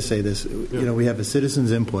 I got to say this. You know, we have a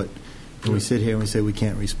citizen's input, and we sit here and we say we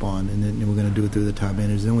can't respond, and then we're going to do it through the town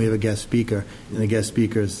manager. Then we have a guest speaker, and the guest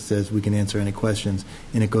speaker says we can answer any questions,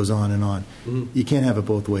 and it goes on and on. You can't have it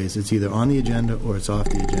both ways. It's either on the agenda or it's off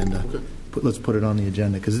the agenda. Okay. Let's put it on the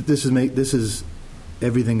agenda, because this is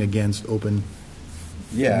everything against open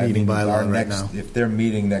meeting bylaw right now. If they're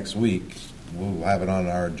meeting next week, we'll have it on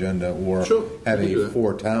our agenda, or have a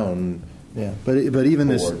for-town. Yeah, but even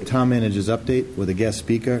board. this town manager's update with a guest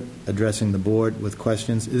speaker addressing the board with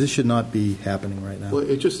questions, this should not be happening right now. Well,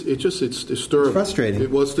 it's disturbing. It's frustrating. It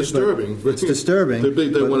was disturbing. It's disturbing.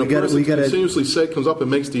 When a person continuously comes up and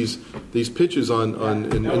makes these pitches on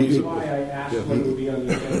that was why I asked when it would be on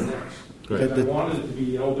the agenda next. Right. Because I wanted it to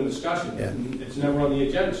be an open discussion. And it's never on the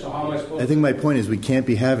agenda, so how am I supposed I think my point is we can't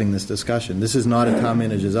be having this discussion. This is not a town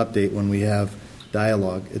manager's update when we have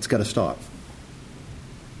dialogue. It's got to stop.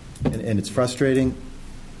 And it's frustrating,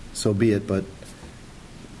 so be it, but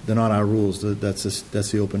they're not our rules. That's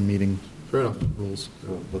the open meeting Fair enough. Rules.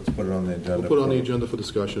 Well, let's put it on the agenda. We'll put it on the agenda for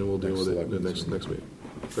discussion, and we'll deal with it the next week.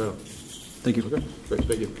 Fair enough. Thank you. Okay, great,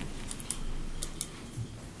 thank you.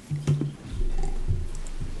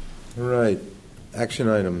 All right, action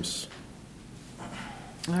items.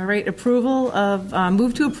 All right,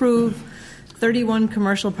 move to approve 31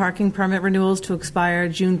 commercial parking permit renewals to expire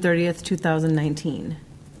June 30th, 2019.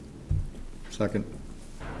 Second.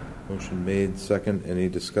 Motion made, second. Any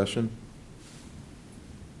discussion?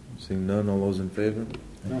 Seeing none, all those in favor?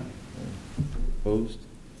 No. Opposed?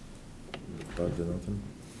 5-0.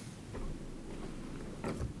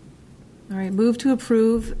 All right, move to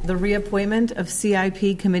approve the reappointment of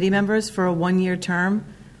CIP committee members for a one-year term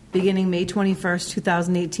beginning May 21st,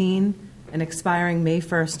 2018 and expiring May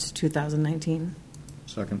 1st, 2019.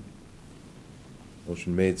 Second.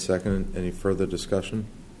 Motion made, second. Any further discussion?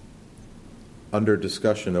 Under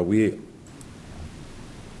discussion,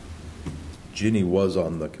 Ginny was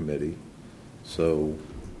on the committee, so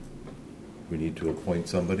we need to appoint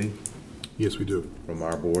somebody? Yes, we do. From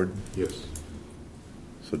our board? Yes.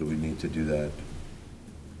 So do we need to do that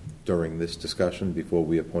during this discussion before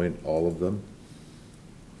we appoint all of them?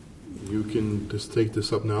 You can just take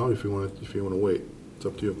this up now if you want to wait. It's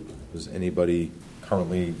up to you. Does anybody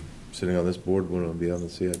currently sitting on this board want to be on the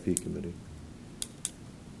CIP committee?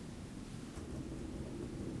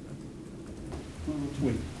 Well, let's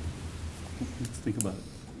wait. Let's think about it.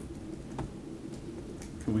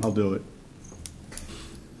 I'll do it.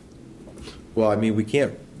 Well, I mean, we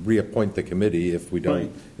can't reappoint the committee if we don't,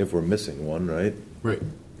 Right. if we're missing one, right? Right.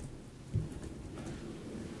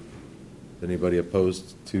 Anybody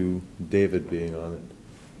opposed to David being on it?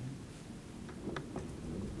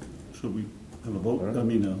 Should we have a vote? All right. I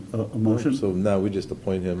mean, a motion? So now we just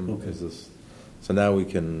appoint him as this. So now we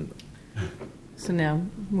can. So now,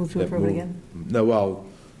 move to approve it again? No, well,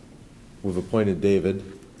 we've appointed David,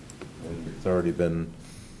 and it's already been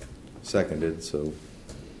seconded, so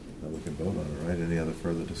now we can vote on it, right? Any other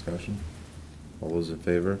further discussion? All those in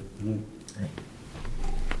favor?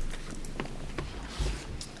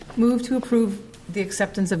 Move to approve the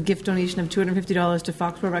acceptance of gift donation of $250 to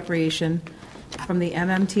Foxborough Recreation from the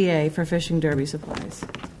MMTA for fishing derby supplies.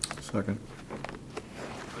 Second.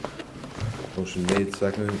 Motion made,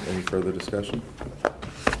 seconded. Any further discussion?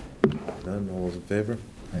 None. All those in favor?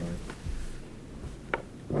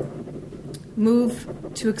 Move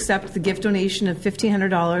to accept the gift donation of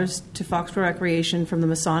 $1,500 to Foxborough Recreation from the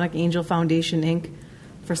Masonic Angel Foundation, Inc.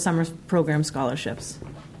 for summer program scholarships.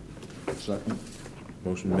 Second.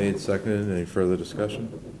 Motion made, seconded. Any further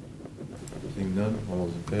discussion? Seeing none. All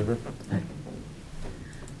those in favor?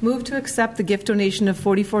 Move to accept the gift donation of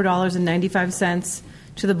 $44.95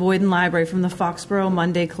 to the Boyden Library from the Foxborough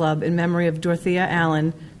Monday Club in memory of Dorothea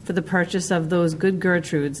Allen for the purchase of Those Good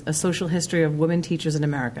Gertrudes, A Social History of Women Teachers in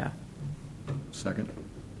America. Second.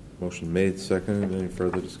 Motion made, seconded. Any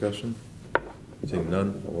further discussion? Seeing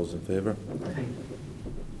none. All those in favor?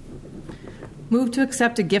 Move to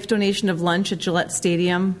accept a gift donation of lunch at Gillette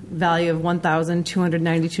Stadium, value of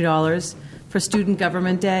 $1,292 for Student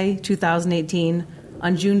Government Day 2018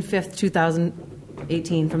 on June 5th,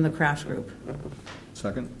 2018 from the Crafts Group.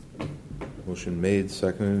 Second. Motion made,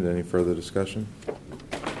 seconded. Any further discussion?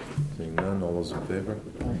 Seeing none. All those in favor?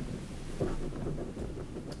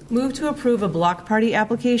 Move to approve a block party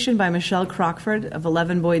application by Michelle Crockford of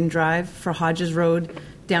 11 Boyden Drive for Hodges Road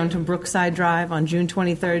down to Brookside Drive on June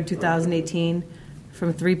 23rd, 2018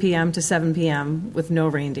 from 3 p.m. to 7 p.m. with no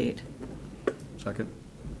rain date. Second.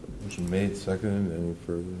 Motion made, seconded. Any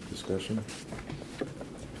further discussion?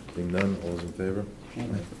 Seeing none. All those in favor?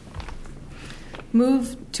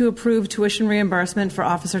 Move to approve tuition reimbursement for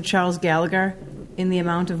Officer Charles Gallagher in the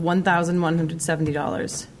amount of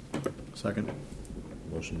 $1,170. Second.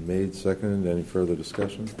 Motion made, seconded. Any further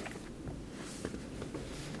discussion?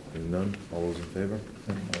 Hearing none. All those in favor?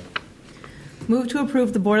 Move to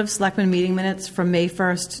approve the Board of Selectmen meeting minutes from May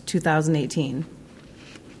 1st, 2018. May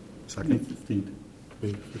Second. 15th.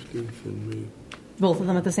 May 15th and May. Both of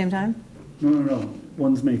them at the same time? No.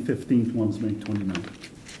 One's May 15th, one's May 29th.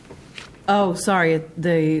 Oh, sorry.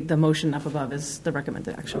 The motion up above is the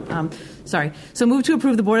recommended action. Sorry. So move to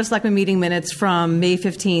approve the Board of Selectmen meeting minutes from May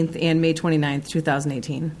 15th and May 29th,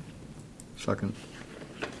 2018. Second.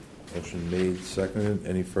 Motion made, seconded.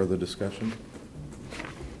 Any further discussion?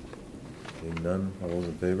 Hearing none. All those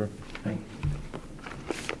in favor? Aye.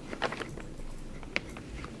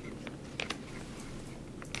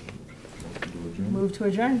 Move to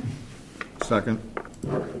adjourn. Second.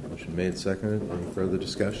 Motion made, seconded. Any further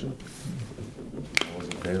discussion? All those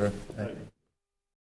in favor?